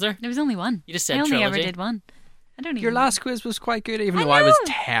 though, was there? There was only one. You just said I only trilogy. ever did one. I don't even Your know. last quiz was quite good, even I though I was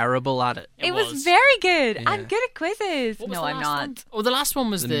know. terrible at it. It was very good. I'm Yeah. good at quizzes. What was No, the I'm last not. one? Oh, the last one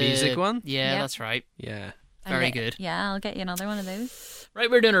was The the music one? Yeah, Yep. that's right. Yeah. Very good. Yeah, I'll get you another one of those. Right,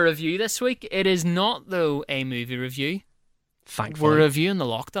 we're doing a review this week. It is not, though, a movie review. Thankfully. We're reviewing The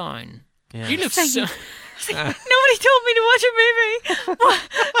Lockdown. Yeah. You look Thank so... you. Nobody told me to watch a movie. What?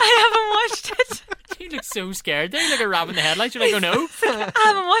 I haven't watched it. You look so scared there. You look like a rabbit in the headlights. You're like, oh no. I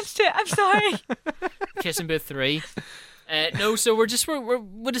haven't watched it. I'm sorry. Kissing Booth 3. No, so we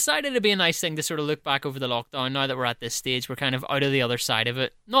decided it'd be a nice thing to sort of look back over the lockdown. Now that we're at this stage, we're kind of out of the other side of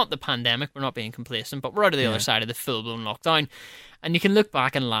it. Not the pandemic, we're not being complacent, but we're out of the other side of the full-blown lockdown. And you can look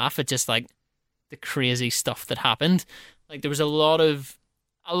back and laugh at just like the crazy stuff that happened. Like there was a lot of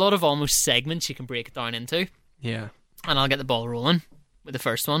almost segments you can break it down into. Yeah. And I'll get the ball rolling with the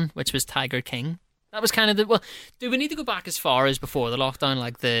first one, which was Tiger King. That was kind of do we need to go back as far as before the lockdown,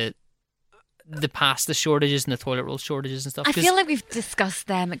 like the pasta shortages and the toilet roll shortages and stuff? I 'Cause feel like we've discussed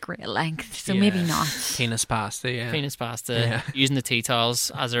them at great length, so maybe not. Penis pasta, yeah. penis pasta, using the tea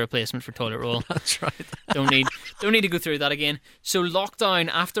towels as a replacement for toilet roll. That's right. don't need to go through that again. So lockdown,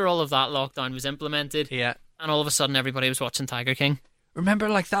 after all of that, lockdown was implemented, Yeah. and all of a sudden everybody was watching Tiger King. Remember,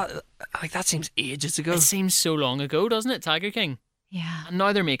 that seems ages ago. It seems so long ago, doesn't it, Tiger King? Yeah. And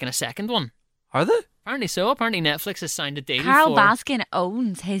now they're making a second one. Are they? Apparently so. Apparently Netflix has signed a deal Carl for... Baskin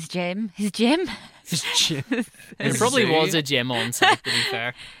owns his gym. His gym? There probably was a gym on site, to be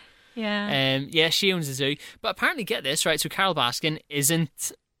fair. Yeah. Yeah, she owns the zoo. But apparently, get this, right, so Carol Baskin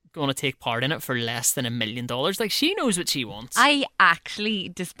isn't going to take part in it for less than $1 million. Like, she knows what she wants. I actually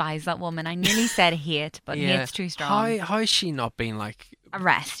despise that woman. I nearly said hate, but hate's too strong. How has she not been like...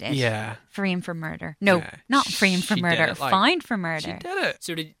 Arrested. Yeah. Framed for murder. No, Yeah. not framed for She did murder. it, like- Fined for She murder. did it.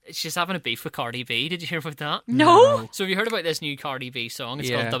 So she's having a beef with Cardi B. Did you hear about that? No. So have you heard about this new Cardi B song? It's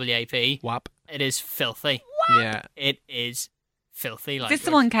Yeah. called WAP. WAP. It is filthy. Yeah. It is filthy. Like, Is this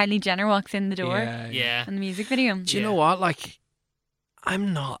the one Kylie Jenner walks in the door Yeah. in the music video? Do you know what? Like,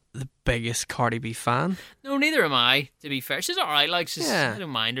 I'm not the biggest Cardi B fan. No, neither am I, to be fair. She's alright, like, Yeah. I don't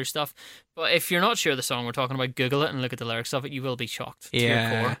mind her stuff. But if you're not sure of the song we're talking about, Google it and look at the lyrics of it. You will be shocked to your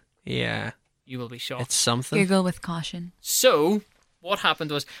core. Yeah. You will be shocked. It's something. Google with caution. So, what happened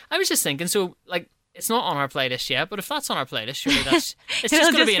was, I was just thinking, so, like, it's not on our playlist yet, but if that's on our playlist, surely it's It'll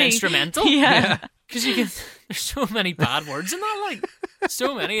just going to be an just be- instrumental. Yeah. Because there's so many bad words in that, like,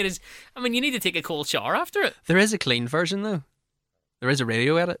 so many. It is, I mean, you need to take a cold shower after it. There is a clean version, though. There is a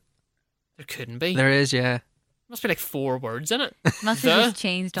radio edit. There couldn't be. There is, yeah. Must be like 4 words in it. Must The- have just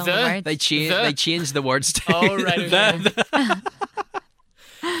changed all the the- words. They changed the words to Oh, right. the- okay.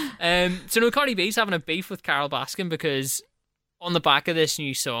 So no, Cardi B's having a beef with Carol Baskin because on the back of this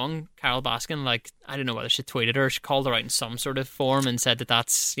new song, Carol Baskin, like, I don't know whether she tweeted her, she called her out in some sort of form and said that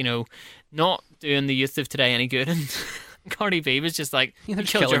that's, you know, not doing the youth of today any good. And Cardi B was just like, you killed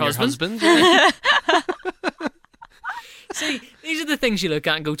killing your husband. Yeah. See, these are the things you look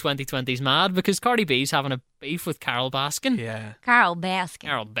at and go 2020's mad, because Cardi B's having a beef with Carol Baskin. Yeah. Carl Baskin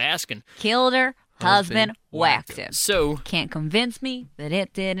Carol Baskin. killed her husband, whacked whacked him. So Can't convince me that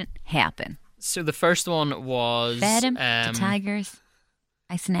it didn't happen. the first one was... Fed him to tigers.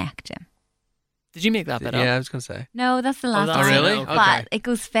 I snacked him. Did you make that bit up? Yeah, I was going to say. No, that's the last that's one. it. really? Okay. But it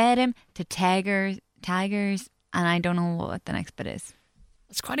goes fed him to tigers, and I don't know what the next bit is.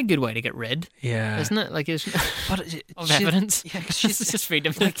 It's quite a good way to get rid, Yeah. isn't it? Like, it's But of evidence. Yeah, 'cause She's she's just feed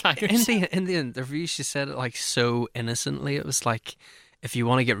them to the tigers. in the interview, she said it like so innocently. It was like, if you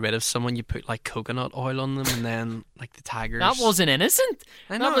want to get rid of someone, you put like coconut oil on them, and then like the tigers. That wasn't innocent.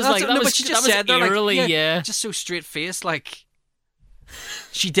 I know, that was that's- like no, that was, but she just that was said that, like, eerily, yeah. just so straight faced. Like,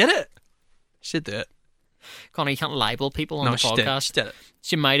 she did it. She did it. Connor, you can't libel people on No, the she did. podcast. She did it.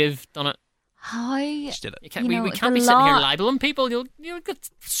 She might have done it. How She did it. You can't, You know, we can't the be sitting here law- libeling people. You'll get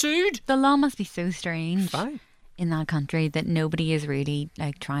sued. the law must be so strange Fine. in that country that nobody is really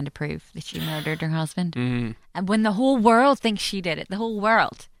like trying to prove that she murdered her husband. Mm. And when the whole world thinks she did it, the whole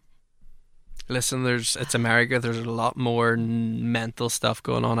world. Listen, it's America. There's a lot more mental stuff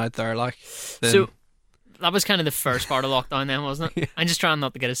going on out there. Like, than- So that was kind of the first part of lockdown, then, wasn't it? I'm just trying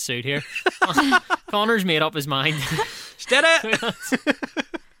not to get us sued here. Connor's made up his mind. she did it.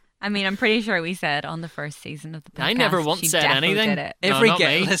 I mean, I'm pretty sure we said on the first season of the podcast. I never once she said defo anything. Did it. No, Every not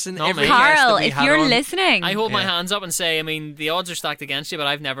guest, me. listen, Not every me. guest that Carl, we if had you're on- listening, I hold my Yeah. hands up and say, I mean, the odds are stacked against you, but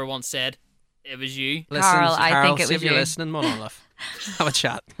I've never once said it was you. Listen, Carl, I think it see was if you're you. listening, Monolith. Have a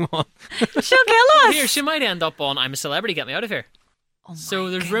chat. Come on. she'll kill us. Here, she might end up on I'm a Celebrity, get me out of here. Oh So my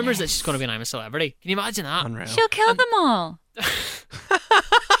there's rumours that goodness. she's going to be an I'm a Celebrity. Can you imagine that? Unreal. She'll kill them all.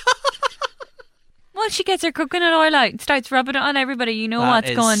 Once she gets her coconut oil out and starts rubbing it on everybody, you know That what's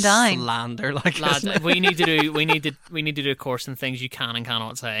is going down. Slander, like, Lads, isn't it? we need to do a course in things you can and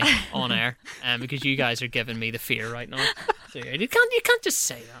cannot say on air, because you guys are giving me the fear right now. So you can't just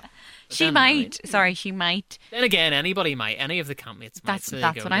say that. But She then, might. Sorry, she might. Then again, anybody might. Any of the campmates might. That's So there you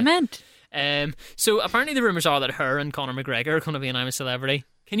that's go, what I then. meant. So apparently the rumours are that her and Conor McGregor are going to be an I'm a Celebrity.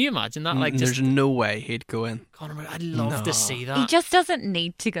 Can you imagine that? Like, There's just no way he'd go in. Conor McGregor. I'd love No. to see He that. just doesn't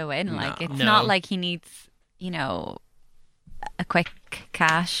need to go in. Like No. it's No. not like he needs, a quick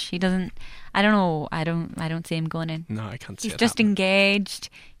cash. He doesn't. I don't know. I don't see him going in. No, I can't see He's it just happening. engaged.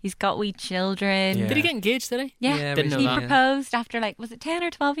 He's got wee children. Yeah. Did he get engaged? Did he? Yeah, Yeah, Didn't know he that. proposed after was it 10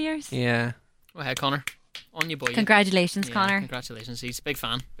 or 12 years? Yeah. Go ahead, Conor. On you, boy. Congratulations, Yeah, Connor. Congratulations. He's a big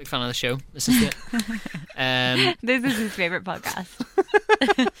fan of the show. Listens to it. This is his favourite podcast.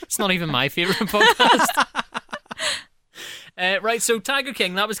 It's not even my favourite podcast. Right, so Tiger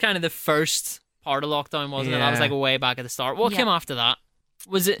King, that was kind of the first part of lockdown, wasn't it? That was Yeah. like way back at the start. What Yeah. came after that?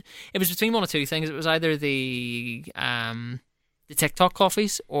 Was it was between one of two things. It was either the TikTok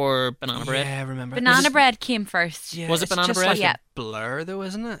coffees or banana bread. Yeah, I remember. Banana bread came first. Yeah, Was it it's banana just bread? Like Yeah. a blur, though,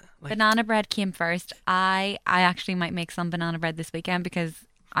 isn't it? Like, Banana bread came first. I actually might make some banana bread this weekend because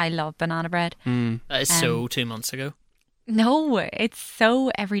I love banana bread. That is so 2 months ago. No, it's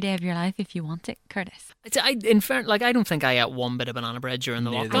so every day of your life if you want it, Curtis. In fact, like I don't think I ate one bit of banana bread during the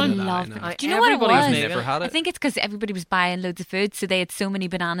Neither lockdown. did I, love no. it. Do you know what it Everybody was was? making Never it. had I it. think it's because everybody was buying loads of food, so they had so many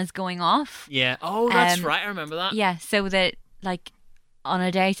bananas going off. Yeah. Oh, that's Um, right. I remember that. Yeah, so that like on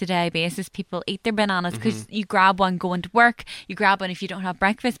a day-to-day basis, people eat their bananas because Mm-hmm. you grab one going to work, you grab one if you don't have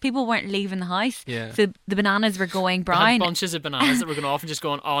breakfast. People weren't leaving the house, Yeah. so the bananas were going They had brown. bunches of bananas that were going off and just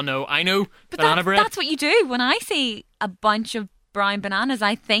going, oh no, I know, But banana bread. that's what you do. When I see a bunch of brown bananas,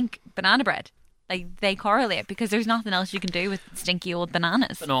 I think banana bread. Like they correlate because there's nothing else you can do with stinky old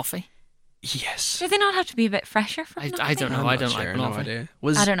bananas. Banoffee. Yes. Do they not have to be a bit fresher for I banoffee? don't know. I'm I not don't sure, like no banoffee. idea.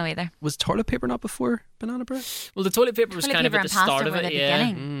 I don't know either. Was toilet paper not before banana bread? Well, the toilet paper was Toilet kind of paper at and the pasta start of were it. the Yeah,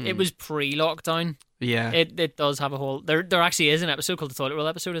 beginning. it was pre-lockdown. Yeah. It does have a whole. There actually is an episode called the Toilet Roll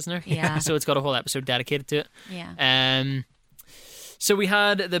episode, isn't there? Yeah. So it's got a whole episode dedicated to it. Yeah. So we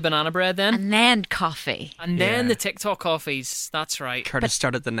had the banana bread then, And then coffee. and then Yeah. the TikTok coffees. That's right. Curtis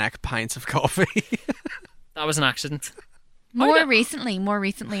started the neck pints of coffee. That was an accident. More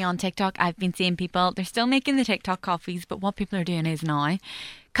recently on TikTok, I've been seeing people, they're still making the TikTok coffees, but what people are doing is now,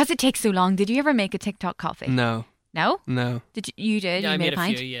 because it takes so long, did you ever make a TikTok coffee? No. No? No. Did you did? Yeah, you I made made a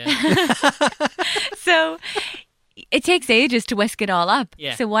pint? few. Yeah. So it takes ages to whisk it all up.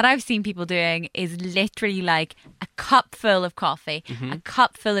 Yeah. So what I've seen people doing is literally like a cup full of coffee, a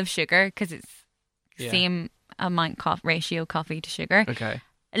cup full of sugar, because it's Yeah. same amount ratio coffee to sugar. Okay.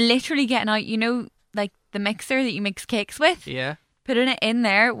 Literally getting out, like the mixer that you mix cakes with, Yeah. putting it in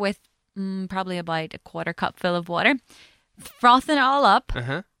there with probably about a quarter cup full of water, frothing it all up,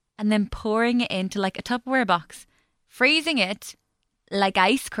 Uh-huh. and then pouring it into like a Tupperware box, freezing it like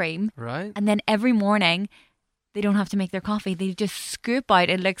ice cream, Right. and then every morning they don't have to make their coffee. They just scoop out.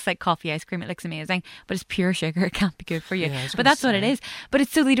 It looks like coffee ice cream. It looks amazing, but it's pure sugar. It can't be good for you. Yeah, I was but gonna that's what it say. is. But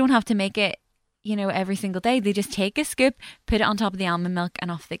it's so they don't have to make it, every single day. They just take a scoop, put it on top of the almond milk, and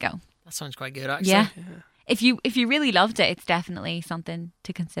off they go. That sounds quite good, actually. Yeah. If you really loved it, it's definitely something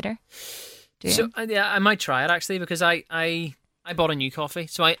to consider. doing. So yeah, I might try it actually because I bought a new coffee.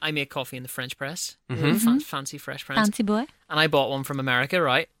 So I make coffee in the French press, fancy fresh press, Fancy boy. and I bought one from America,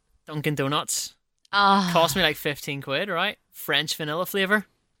 right? Dunkin' Donuts. Oh, Cost me like 15 quid, right? French vanilla flavour.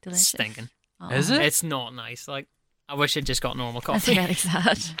 delicious. Stinking. Oh, Is it? It's not nice. Like, I wish I'd just got normal That's coffee. very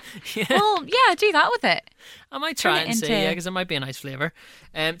sad. Yeah. Well, yeah, do that with it. I might try turn it it and see, into- yeah, because it might be a nice flavour.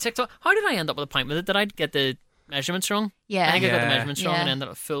 TikTok, how did I end up with a pint with it? Did I get the measurements wrong? Yeah. I think I got the Yeah. measurements wrong Yeah. and ended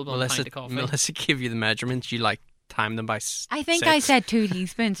up full blown pint of coffee. Melissa gave you the measurements. You like timed them by I think 6. I said 2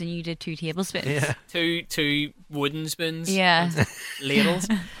 teaspoons and you did 2 tablespoons. Yeah. Two wooden spoons. Yeah. Ladles.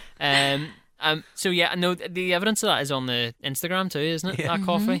 So yeah, no, the evidence of that is on the Instagram too, isn't it? Yeah. That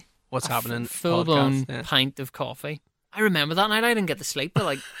coffee. What's happening? Full blown Podcast, yeah. pint of coffee. I remember that night. I didn't get to sleep till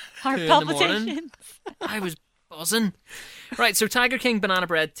like Heart 2 in the morning. palpitations. I was buzzing. Right, so Tiger King, banana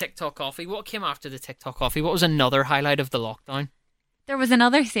bread, TikTok coffee. What came after the TikTok coffee? What was another highlight of the lockdown? There was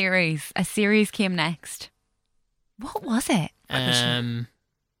another series. A series came next. What was it?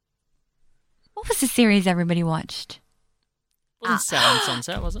 What was the series everybody watched? Wasn't Selling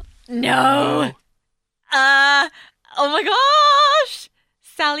Sunset, was it? No. Oh my gosh.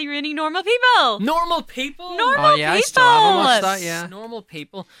 Sally Rooney, Normal People. Normal People. Normal Oh yeah, I still haven't watched that. Yeah. Normal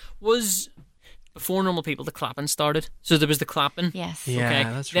People was before Normal People. The clapping started, so there was the clapping. Yes. Yeah, Okay.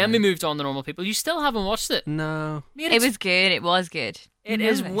 that's Then we right. moved on to Normal People. You still haven't watched it? No. Mate, It it's- was good. It was good. It You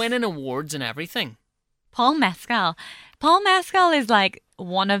is know this. winning awards and everything. Paul Mescal. Paul Mescal is like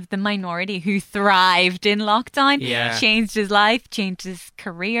one of the minority who thrived in lockdown. Yeah. Changed his life, changed his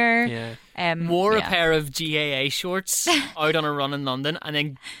career. Yeah. Wore a yeah. pair of GAA shorts out on a run in London, and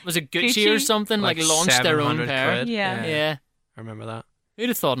then was it Gucci, Gucci. or something? Like launched their own 700 pair. quid. Yeah. Yeah. I remember that. Who'd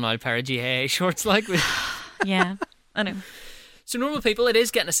have thought an old pair of GAA shorts like this? Yeah. I know. So Normal People, it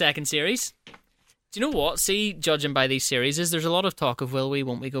is getting a second series. Do you know what? See, judging by these series, there's a lot of talk of will we,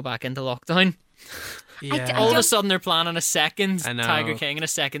 won't we go back into lockdown? Yeah. All of a don't- sudden they're planning a second I know. Tiger King and a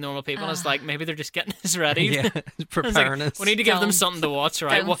second Normal People, and it's like maybe they're just getting us ready. yeah. It's like, Preparing us. we need to give them Don't- something to watch,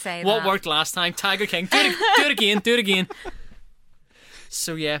 right? don't What say what that. worked last time? Tiger King. Do it again. Do it again.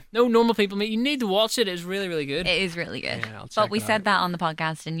 So yeah, no, Normal People Meet. You need to watch it. It's really, really good. It is really good. Yeah, I'll check but we it said out. that on the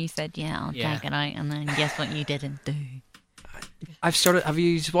podcast, and you said, "Yeah, I'll Yeah. check it out." And then guess what you didn't do? I've started. Have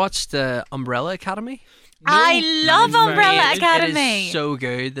you watched Umbrella Academy? I love Very Umbrella good. Academy. It is so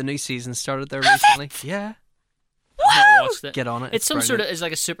good. The new season started there recently. Yeah, I watched it. get on it. It's some sort of brilliant. is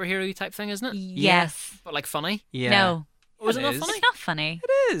like a superhero type thing, isn't it? Yes. But like funny. Yeah. No, Oh, is it not is. funny? it's not funny.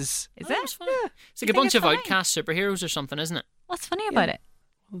 It is. Is Oh, it? it's funny. It's like You a bunch think of it's funny? outcast superheroes or something, isn't it? What's funny about it?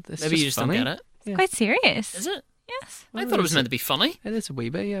 Well, it's Maybe you just funny. don't get it. It's quite serious. Is it? Yes. I thought it was meant to be funny. It is a wee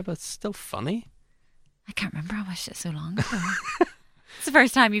bit, yeah, but it's still funny. I can't remember. I watched it so long ago. It's the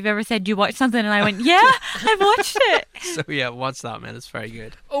first time you've ever said you watched something, and I went, "Yeah, I've watched it." So yeah, watch that, man. It's very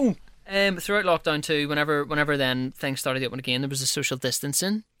good. Oh, throughout lockdown too, whenever then things started open again, there was the social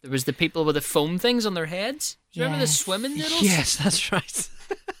distancing. There was the people with the foam things on their heads. Do you remember the Yes. swimming noodles? Yes, that's right.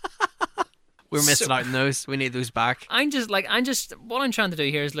 We're missing So- out on those. We need those back. What I'm trying to do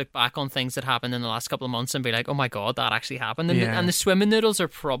here is look back on things that happened in the last couple of months and be like, oh my god, that actually happened. And, Yeah. and the swimming noodles are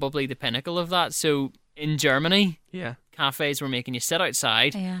probably the pinnacle of that. So in Germany, Yeah. cafes were making you sit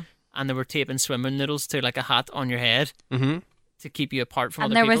outside Yeah. and they were taping swimming noodles to like a hat on your head Mm-hmm. to keep you apart from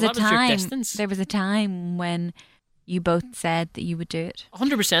And other there people. was a That was your time. distance. There was a time when you both said that you would do it.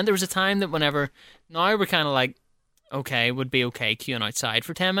 100%. There was a time that whenever now we're kind of like, okay, would be okay queuing outside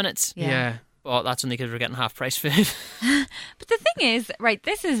for 10 minutes. Yeah. But that's only because we're getting half price food. But the thing is, right,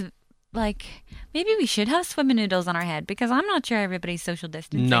 this is like, maybe we should have swimming noodles on our head, because I'm not sure everybody's social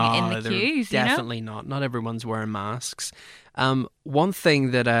distancing No, in the they're queues, you know? definitely not. Not everyone's wearing masks. One thing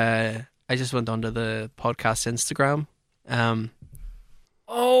that I just went onto the podcast Instagram.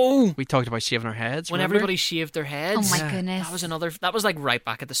 Oh, We talked about shaving our heads. when remember? everybody shaved their heads. Oh my Yeah. goodness. That was like right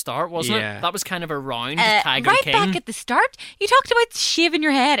back at the start, wasn't Yeah. it? That was kind of around Tiger right King. back at the start, you talked about shaving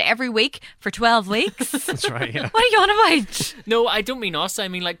your head every week for 12 weeks. That's right. Yeah. What are you on about? No, I don't mean us. I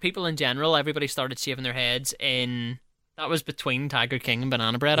mean like people in general. Everybody started shaving their heads in. That was between Tiger King and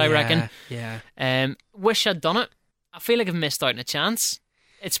Banana Bread, I reckon. Yeah. Wish I'd done it. I feel like I've missed out on a chance.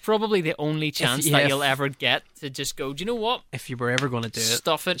 It's probably the only chance yeah, that if- you'll ever get to just go, do you know what? If you were ever going to do it,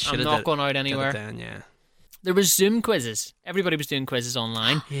 Stuff it. I'm should've not did- going out get it anywhere. then, yeah. There was Zoom quizzes. Everybody was doing quizzes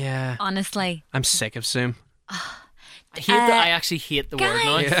online. Yeah. Honestly. I'm sick of Zoom. I actually hate the word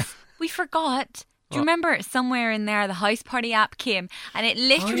now. Guys, Yeah. we forgot. Do you What? remember somewhere in there the house party app came, and it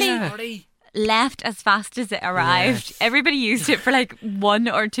literally yeah. Party. left as fast as it arrived. Yes. Everybody used it for like 1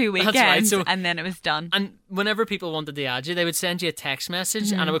 or 2 That's weekends, right, so- and then it was done. And whenever people wanted to add you, they would send you a text message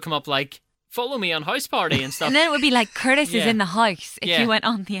Mm-hmm. and it would come up like, follow me on House Party and stuff. And then it would be like, Curtis is Yeah. in the house if Yeah. you went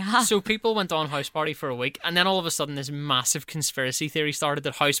on the app. So people went on House Party for a week, and then all of a sudden this massive conspiracy theory started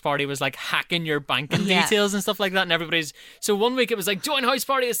that House Party was like hacking your banking Yeah. details and stuff like that, and everybody's... So one week it was like, join House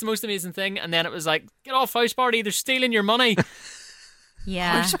Party, it's the most amazing thing, and then it was like, get off House Party, they're stealing your money.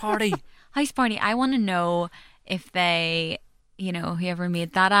 Yeah. House Party. House Party, I want to know if they, you know, whoever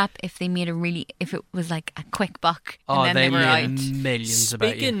made that app, if they made if it was like a quick buck and Oh, then they they were made out. millions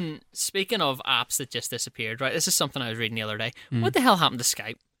about you. Speaking of apps that just disappeared, right? This is something I was reading the other day. Hmm. What the hell happened to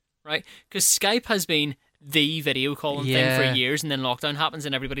Skype, right? Because Skype has been the video calling thing Yeah. for years, and then lockdown happens,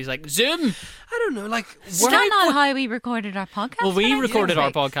 and everybody's like, Zoom. I don't know, like, Is that not how we recorded our podcast? Well, we for next recorded our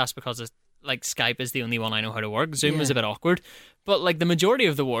week? podcast because it's, like Skype is the only one I know how to work. Zoom Yeah. was a bit awkward, but like the majority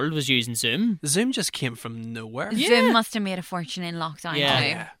of the world was using Zoom. Zoom just came from nowhere. Yeah. Zoom must have made a fortune in lockdown Yeah. too.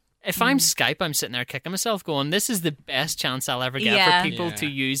 Yeah. If I'm Skype, I'm sitting there kicking myself, going, "This is the best chance I'll ever get Yeah. for people Yeah. to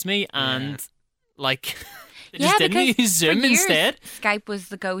use me," and like they Yeah, just didn't because use Zoom for years, instead. Skype was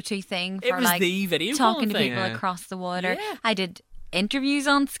the go-to thing It for was like the video talking to calling people thing. Yeah. across the water. Yeah. I did interviews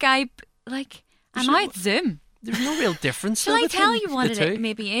on Skype, like, and now it's Zoom. There's no real difference. Shall though I tell between you what the it two.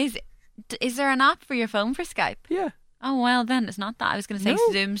 maybe is? Is there an app for your phone for Skype? Yeah. Oh well, then it's not that. I was going to say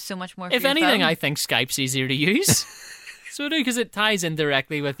No. Zoom's so much more. For If your anything, phone. I think Skype's easier to use. So do, because it ties in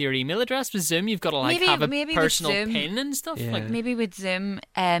directly with your email address. With Zoom, you've got to like Maybe- have a maybe with personal Zoom- pin and stuff. Yeah. Like maybe with Zoom,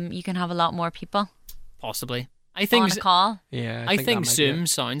 you can have a lot more people possibly. I think on a call. Yeah. I that think might be Zoom it.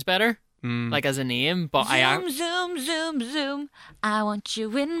 sounds better, Mm. like as a name. But I Zoom, zoom, zoom, zoom. I want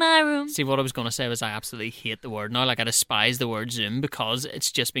you in my room. see what I was going to say was I absolutely hate the word now. Like I despise the word Zoom because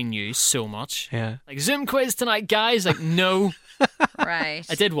it's just been used so much. Yeah. Like Zoom quiz tonight, guys. Like no, Right.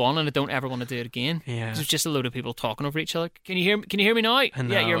 I did one and I don't ever want to do it again. Yeah. It was just a load of people talking over each other. Can you hear? Can you hear me now? I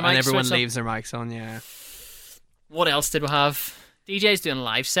know, Yeah, your and mic everyone switched on. leaves their mics on. Yeah. What else did we have? DJs doing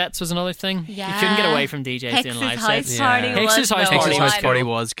live sets was another thing. You Yeah. couldn't get away from DJs doing Hex's live house sets. party Yeah. was Hex's house the party Texas was House cool. Party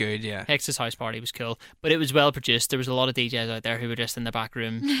was good. Yeah. Hex's house party was cool, but it was well produced. There was a lot of DJs out there who were just in the back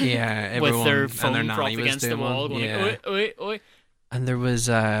room Yeah. with Everyone their and phone their propped nanny was against the doing wall, one. going, Yeah. oi, oi, oi. And there was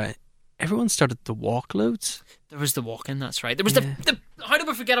everyone started to walk loads. There was the walk-in, that's right. There was the How did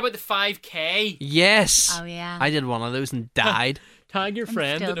we forget about the 5K? Yes. Oh, yeah. I did one of those and died. Tag your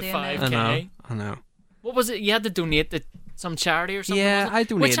friend still at a doing 5K. I know. What was it? You had to donate to some charity or something? Yeah, was it? I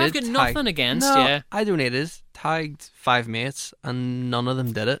donated. Which I've got nothing against, No, yeah. I donated, tagged 5 mates, and none of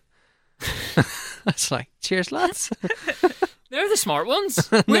them did it. It's like, cheers, lads. They're the smart ones.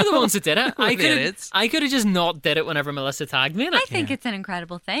 We're the ones that did it. We're the idiots. I could have just not did it whenever Melissa tagged me in it. I think it's an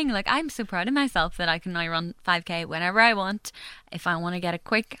incredible thing. Like, I'm so proud of myself that I can now run 5K whenever I want. If I want to get a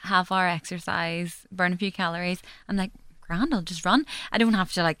quick half-hour exercise, burn a few calories, I'm like, grand, I'll just run. I don't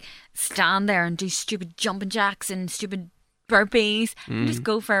have to, like, stand there and do stupid jumping jacks and stupid burpees. You just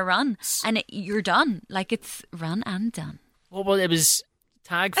go for a run and you're done. Like, it's run and done. Well, it was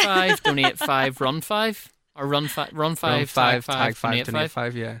tag 5, donate 5, run 5. Or run 5, Run tag 5, donate 5.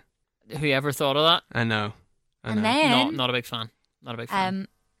 5, yeah. Whoever thought of that? I know. And then, Not a big fan. Not a big fan.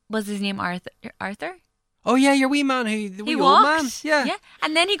 was his name Arthur? Oh, yeah, your wee man, the He wee old man. walked. Yeah.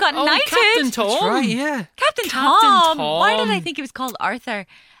 And then he got Oh, knighted. Captain Tom. That's right, yeah. Captain Captain Tom. Why did I Tom. think he was called Arthur?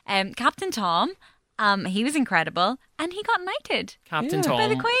 Captain Tom. He was incredible, and he got knighted. Captain Yeah. Tom By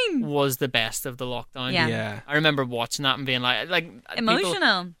the Queen. was the best of the lockdown. Yeah. Yeah. I remember watching that and being like people-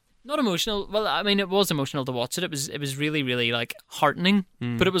 Emotional. not emotional. Well, I mean, it was emotional to watch it. It was really, really like heartening.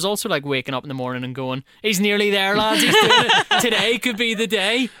 But it was also like waking up in the morning and going, "He's nearly there, lads. He's doing it. Today could be the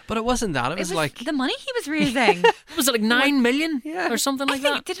day." But it wasn't that. It It was was like, the money he was raising. Was it like 9 million Yeah. or something I like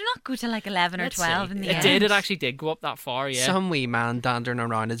think, that? did it not go to like 11 or Let's 12 see. in the It end? did. It actually did go up that far. Yeah. some wee man dandering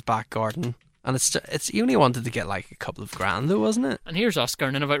around his back garden. And it's he only wanted to get like a couple of grand though, wasn't it? And here's us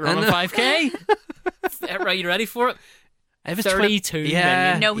gurning about running know. 5K. Right, you ready for it? If it's 32 yeah,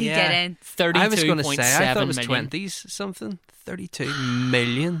 million. No, he yeah. didn't. I was going to 32.7 say, I thought it was million. 20s something. 32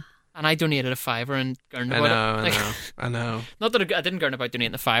 million. And I donated a fiver and gurned I about know, it. I Like, know, I know. Not that I didn't gurn about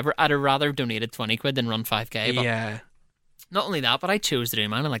donating the fiver. I'd have rather donated 20 quid than run 5K. But Yeah. not only that, but I chose to do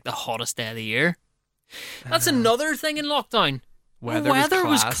mine on like the hottest day of the year. That's another thing in lockdown. Weather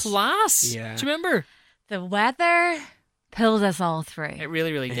was class. Yeah. Do you remember? The weather pulled us all through. It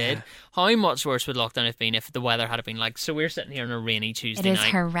really, really did. Yeah. How much worse would lockdown have been if the weather had been like, so we're sitting here on a rainy Tuesday It is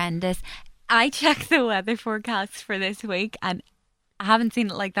night. horrendous. I checked the weather forecasts for this week and I haven't seen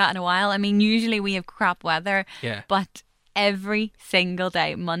it like that in a while. I mean, usually we have crap weather, Yeah. but every single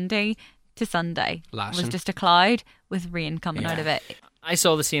day, Monday to Sunday, Lashing. was just a cloud with rain coming out Yeah. of it. I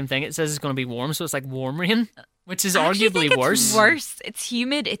saw the same thing. It says it's going to be warm, so it's like warm rain, which is I actually arguably think it's worse. worse. It's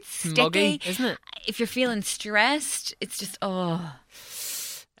humid. It's sticky. Muggy, isn't it? If you're feeling stressed, it's just like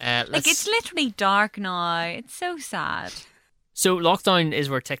Let's- it's literally dark now. It's so sad. So lockdown is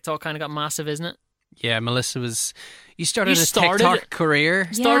where TikTok kind of got massive, isn't it? Yeah, Melissa was. You started You a started TikTok it. career.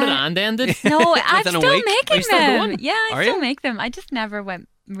 Started Yeah. and ended. No, I'm Within a still week? Are making you still them. going? Yeah, I Are still you? make them. I just never went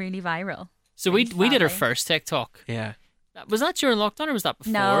really viral. So we did our Sadly. first TikTok. Yeah. Was that during lockdown or was that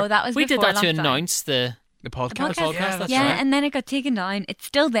before? No, that was we did before that to lockdown. announce the. The podcast. The podcast, Yeah, that's yeah, right. and then it got taken down. It's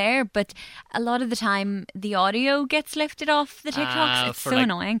still there, but a lot of the time the audio gets lifted off the TikToks. Ah, It's for so like-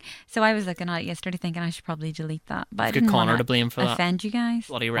 annoying. So I was looking at it yesterday thinking I should probably delete that. But I You've got didn't Connor want to blame for that. offend you guys.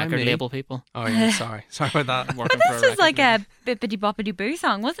 Bloody Why record me? label people. Oh, yeah, sorry. Sorry about that. Working But for this a was record like label. a bippity boppity boo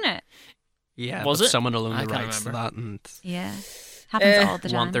song, wasn't it? Yeah, Was but it? someone will own I the can't rights to remember. that and Yeah. Happens all the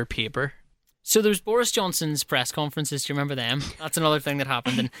time. want their paper. So there's Boris Johnson's press conferences. Do you remember them? That's another thing that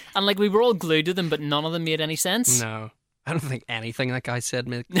happened, and like we were all glued to them, but none of them made any sense. No. I don't think anything that guy said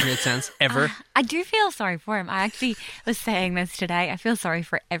made sense ever. I do feel sorry for him. I actually was saying this today. I feel sorry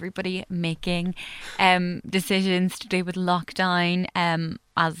for everybody making decisions to do with lockdown.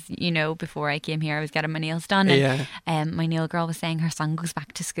 As you know, before I came here, I was getting my nails done. And, Yeah. my nail girl was saying her son goes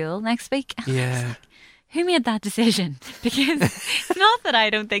back to school next week. Yeah. Who made that decision? Because it's not that I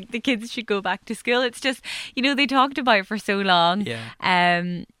don't think the kids should go back to school. It's just, they talked about it for so long. Yeah.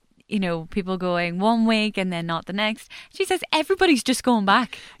 People going 1 week and then not the next. She says everybody's just going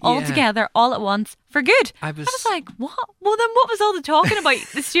back all Yeah. together, all at once for good. I I was- was like, what? Well, then what was all the talking about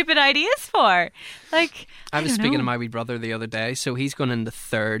the stupid ideas for? Like, I was don't speaking know. to my wee brother the other day. So he's going in the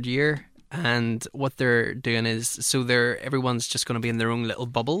third year. And what they're doing is, so everyone's just going to be in their own little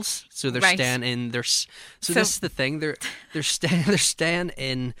bubbles. So they're Right. staying in their. So So- this is the thing. They're staying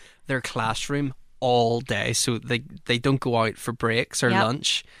in their classroom all day. So they don't go out for breaks or Yep.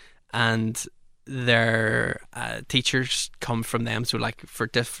 lunch, and their teachers come from them. So like for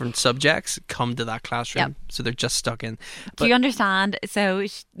different subjects, come to that classroom. Yep. So they're just stuck in. Do you understand? So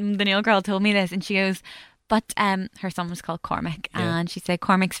the nail girl told me this, and she goes, but her son was called Cormac, Yeah. and she said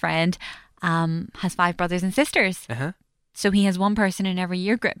Cormac's friend has 5 brothers and sisters. Uh-huh. So he has one person in every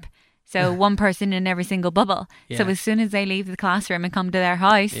year group. So one person in every single bubble. So Yeah. as soon as they leave the classroom and come to their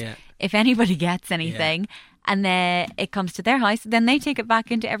house, Yeah. if anybody gets anything, and then it comes to their house, then they take it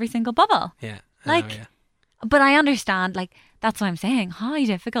back into every single bubble. Yeah. Like, but I understand, like, that's what I'm saying. How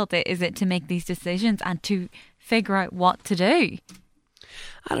difficult is it to make these decisions and to figure out what to do?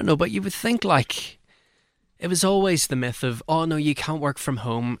 I don't know, but you would think, like, it was always the myth of, oh no, you can't work from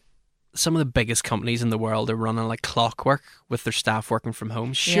home. Some of the biggest companies in the world are running like clockwork with their staff working from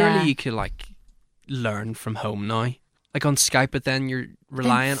home. Surely Yeah. you could like learn from home now. Like on Skype, but then you're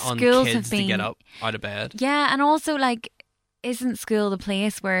reliant on schools kids have to get been- up out of bed. Yeah, and also, like, isn't school the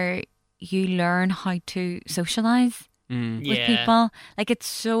place where you learn how to socialise with Yeah. people? Like, it's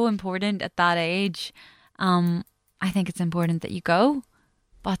so important at that age. I think it's important that you go,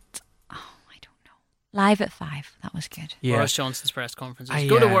 but I don't know. Live at 5, that was good. Yeah. Boris Johnson's press conferences. I,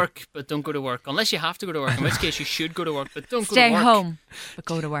 Go to work, but don't go to work. Unless you have to go to work, in which case you should go to work, but don't go to Stay work. home, but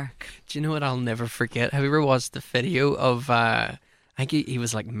go to work. Do you know what I'll never forget? Have you ever watched the video of, I think he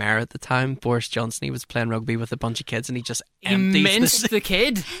was like mayor at the time, Boris Johnson. He was playing rugby with a bunch of kids and he just He empties minced this. the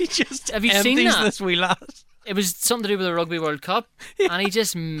kid. He just Have you seen empties that? this wee lass. It was something to do with the Rugby World Cup, and he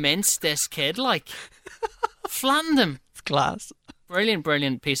just minced this kid, like, flattened him. It's class.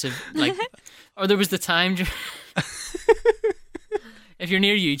 Brilliant piece of, like, or there was the time. If you're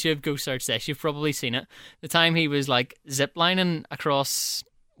near YouTube, go search this. You've probably seen it. The time he was like ziplining across.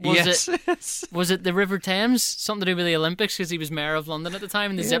 Yes. Was it the River Thames? Something to do with the Olympics because he was mayor of London at the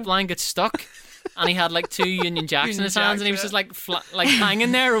time, and the zip line gets stuck, and he had like 2 Union Jacks in his hands, and he was just like like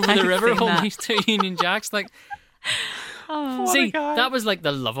hanging there over the I've river seen holding that. these 2 Union Jacks. Like, see, that was like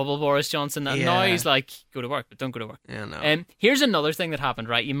the lovable Boris Johnson. And now Yeah. he's like, go to work, but don't go to work. Yeah, no. Here's another thing that happened,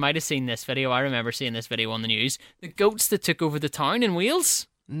 right? You might have seen this video. I remember seeing this video on the news. The goats that took over the town in Wales.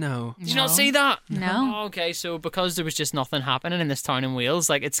 No. Did you not see that? No. Oh, okay, so because there was just nothing happening in this town in Wales,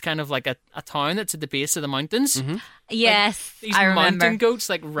 like it's kind of like a town that's at the base of the mountains. Yes, These I remember. mountain goats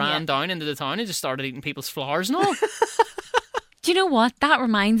like ran Yeah. down into the town and just started eating people's flowers and all. Do you know what? That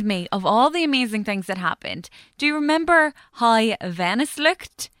reminds me of all the amazing things that happened. Do you remember how Venice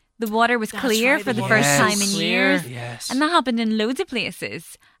looked? The water was That's clear right, for the the water first was time so in clear. years. Yes. And that happened in loads of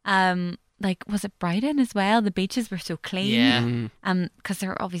places. Like, was it Brighton as well? The beaches were so clean. Yeah. Because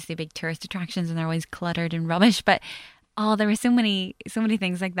they're obviously big tourist attractions and they're always cluttered and rubbish. But there were so many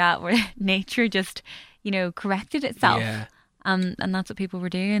things like that where nature just, corrected itself. Yeah. And that's what people were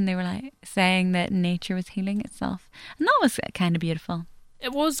doing. They were like saying that nature was healing itself, and that was kind of beautiful.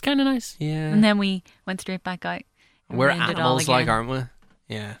 It was kind of nice. Yeah. And then we went straight back out. and We're ruined it all animals, like, again. aren't we?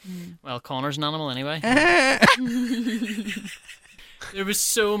 Yeah. Well, Connor's an animal anyway. There was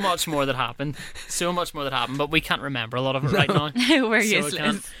so much more that happened. But we can't remember a lot of it right now. We're So it useless.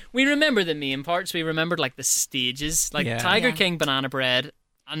 can't- we remember the main parts. We remembered like the stages, like Yeah. Tiger Yeah. King, Banana Bread,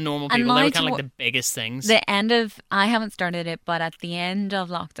 and Normal And People. They now were kind of to- like the biggest things. I haven't started it, but at the end of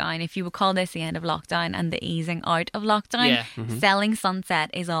lockdown, if you would call this the end of lockdown and the easing out of lockdown, Yeah. Selling Sunset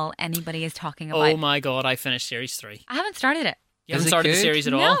is all anybody is talking about. Oh my god! I finished series 3. I haven't started it. You Is haven't it started the good? series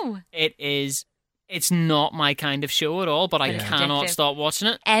at No. all. It is. It's not my kind of show at all, but I But it's cannot addictive. stop watching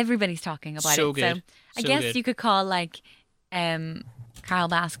it. Everybody's talking about So it. good. So I So guess good. you could call like Carl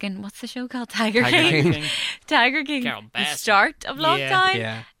Baskin. What's the show called? Tiger Tiger King. King. Tiger King. Carol The Baskin. start of Yeah. lockdown.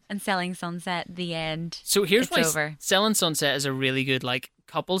 Yeah. And Selling Sunset, the end. So here's It's why over. Selling Sunset is a really good like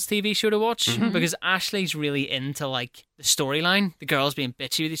couples TV show to watch Mm-hmm. because Ashley's really into like the storyline, the girls being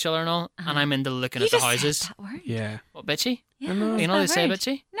bitchy with each other and all, and I'm into looking Uh-huh. You at the just houses. said that word. Yeah. What bitchy? Yeah, know. what's You know they that say word?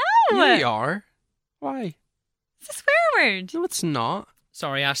 bitchy. No, Yeah, you are. Why? it's a swear word. No, it's not.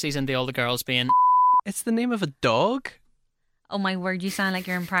 Sorry, Ashley's into all the girls being. It's the name of a dog. Oh my word, you sound like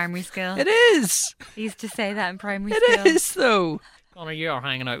you're in primary school. It is. They used to say that in primary It school. is, though. Connor, you are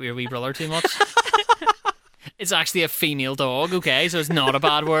hanging out with your wee brother too much. It's actually a female dog, okay, so it's not a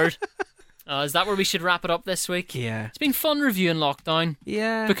bad word. Is that where we should wrap it up this week? Yeah. It's been fun reviewing Lockdown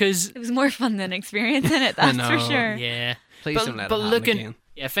Yeah. because It was more fun than experiencing it, that's for know. sure. yeah, Please but, don't let but it happen looking, again.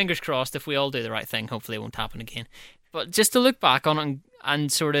 yeah, fingers crossed. If we all do the right thing, hopefully it won't happen again. But just to look back on it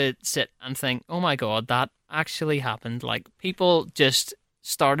and sort of sit and think, oh my god, that actually happened. Like people just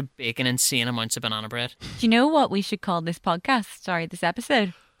started baking insane amounts of banana bread. Do you know what we should call this podcast? Sorry, this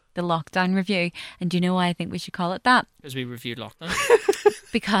episode? The Lockdown Review. And do you know why I think we should call it that? Because we reviewed Lockdown.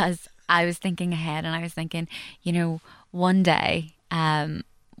 Because I was thinking ahead and I was thinking, one day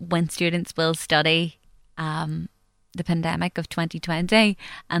when students will study the pandemic of 2020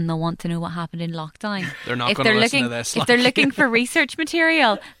 and they'll want to know what happened in lockdown. They're not If going to they're listen looking, to this. If they're looking for research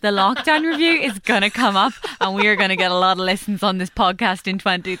material, the Lockdown Review is going to come up and we are going to get a lot of listens on this podcast in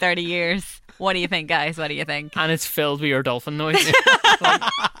 20, 30 years. What do you think, guys? What do you think? And it's filled with your dolphin noise.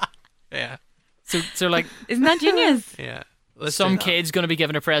 Yeah. So like, Isn't that genius? Yeah. Let's Some do that. kid's going to be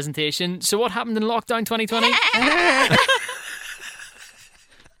giving a presentation. So what happened in lockdown 2020?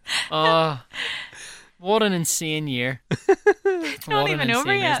 Oh, what an insane year. It's not even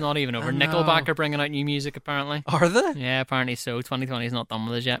over yet. It's not even over. Nickelback are bringing out new music, apparently. Are they? Yeah, apparently so. 2020 is not done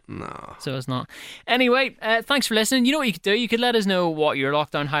with us yet. No. So it's not. Anyway, thanks for listening. You know what you could do? You could let us know what your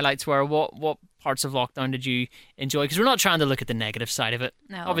lockdown highlights were. What parts of lockdown did you enjoy? Because we're not trying to look at the negative side of it.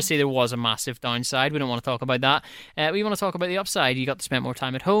 No. Obviously, there was a massive downside. We don't want to talk about that. We want to talk about the upside. You got to spend more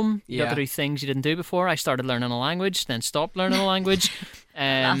time at home. You got Yeah. to do things you didn't do before. I started learning a language, then stopped learning a language.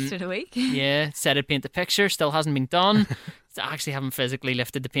 Lasted a week. Yeah, said I'd paint the picture. Still hasn't been done. I actually haven't physically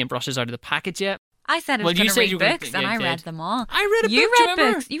lifted the paintbrushes out of the package yet. I said I Well, was you going to said read you were gonna- books, yeah, and I you read did. them all. I read a You book, do you read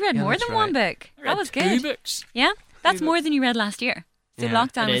remember? books. You read Yeah, more that's than one right. book. I read That was 2 good. books. Yeah, that's Two more than you read last year. So Yeah,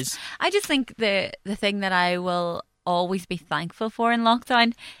 lockdown it was. is. I just think the thing that I will always be thankful for in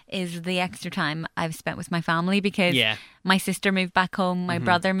lockdown is the extra time I've spent with my family, because Yeah. my sister moved back home, my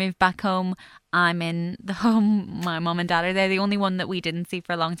brother moved back home. I'm in the home. My mum and dad are there. The only one that we didn't see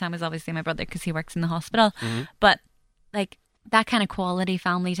for a long time was obviously my brother, because he works in the hospital. But like that kind of quality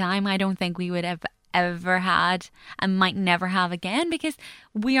family time, I don't think we would have ever had and might never have again, because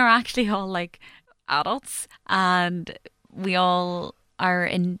we are actually all like adults and we all are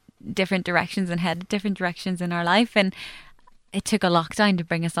in different directions and headed different directions in our life, and it took a lockdown to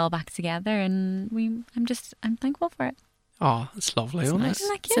bring us all back together, and I'm thankful for it. Oh, that's lovely, isn't Nice. it?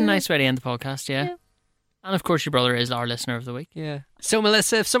 Like, It's a yeah. nice way to end the podcast, yeah. Yeah. And of course, your brother is our listener of the week. Yeah. So,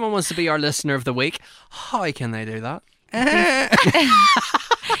 Melissa, if someone wants to be our listener of the week, how can they do that?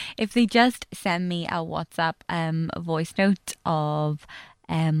 If they just send me a WhatsApp voice note of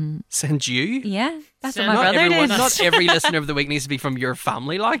Send you? yeah, that's Send what my not brother everyone, did. Not every listener of the week needs to be from your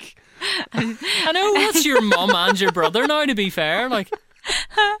family, like. I know, that's your mum and your brother now, to be fair. Like,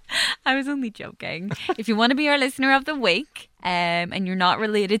 I was only joking. If you want to be our listener of the week, and you're not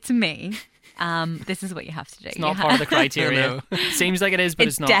related to me, this is what you have to do. it's not part of the criteria. I Seems like it is, but It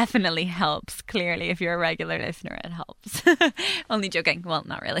it's not. definitely helps. Clearly, if you're a regular listener, it helps. Only joking. Well,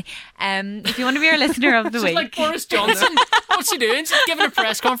 not really. If you want to be our listener of the She's week, like Boris Johnson. What's she doing? She's giving a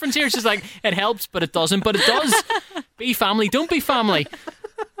press conference here. She's like, it helps, but it doesn't, but it does. Be family, don't be family.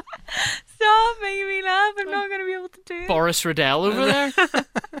 stop making me laugh. I'm not going to be able to do it. Boris Riddell over there.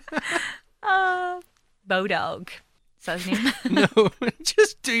 Bodog. Is that his name? No,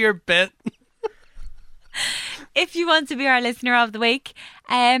 just do your bit. If you want to be our listener of the week,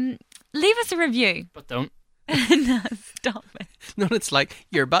 leave us a review. But don't. No, stop it. No, it's like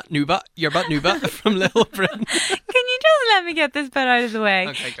your butt, new butt, your butt, new butt from Little Britain. Can you just let me get this bit out of the way?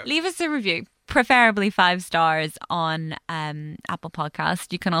 Okay, go. Leave us a review, preferably 5 stars on Apple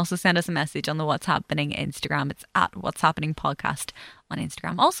Podcast. You can also send us a message on the What's Happening Instagram. It's at What's Happening Podcast on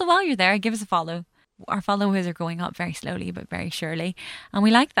Instagram. Also, while you're there, give us a follow. Our followers are going up very slowly but very surely, and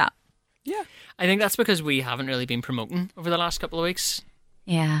we like that. Yeah. I think that's because we haven't really been promoting over the last couple of weeks.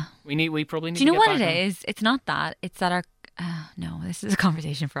 Yeah. We probably need Do you to know get what it back on. is? It's not that. It's that our... no, this is a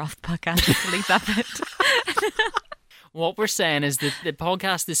conversation for off the podcast. Just delete that bit. What we're saying is that the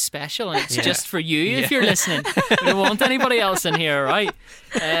podcast is special and it's Yeah. just for you if you're listening. We don't want anybody else in here, right?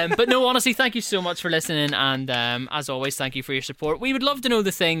 But no, honestly, thank you so much for listening. And as always, thank you for your support. We would love to know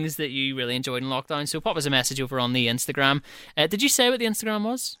the things that you really enjoyed in lockdown. So pop us a message over on the Instagram. Did you say what the Instagram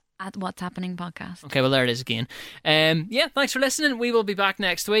was? At What's Happening Podcast. Okay, well, there it is again. Yeah, thanks for listening. We will be back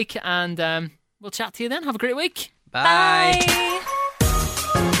next week and we'll chat to you then. Have a great week. Bye. Bye.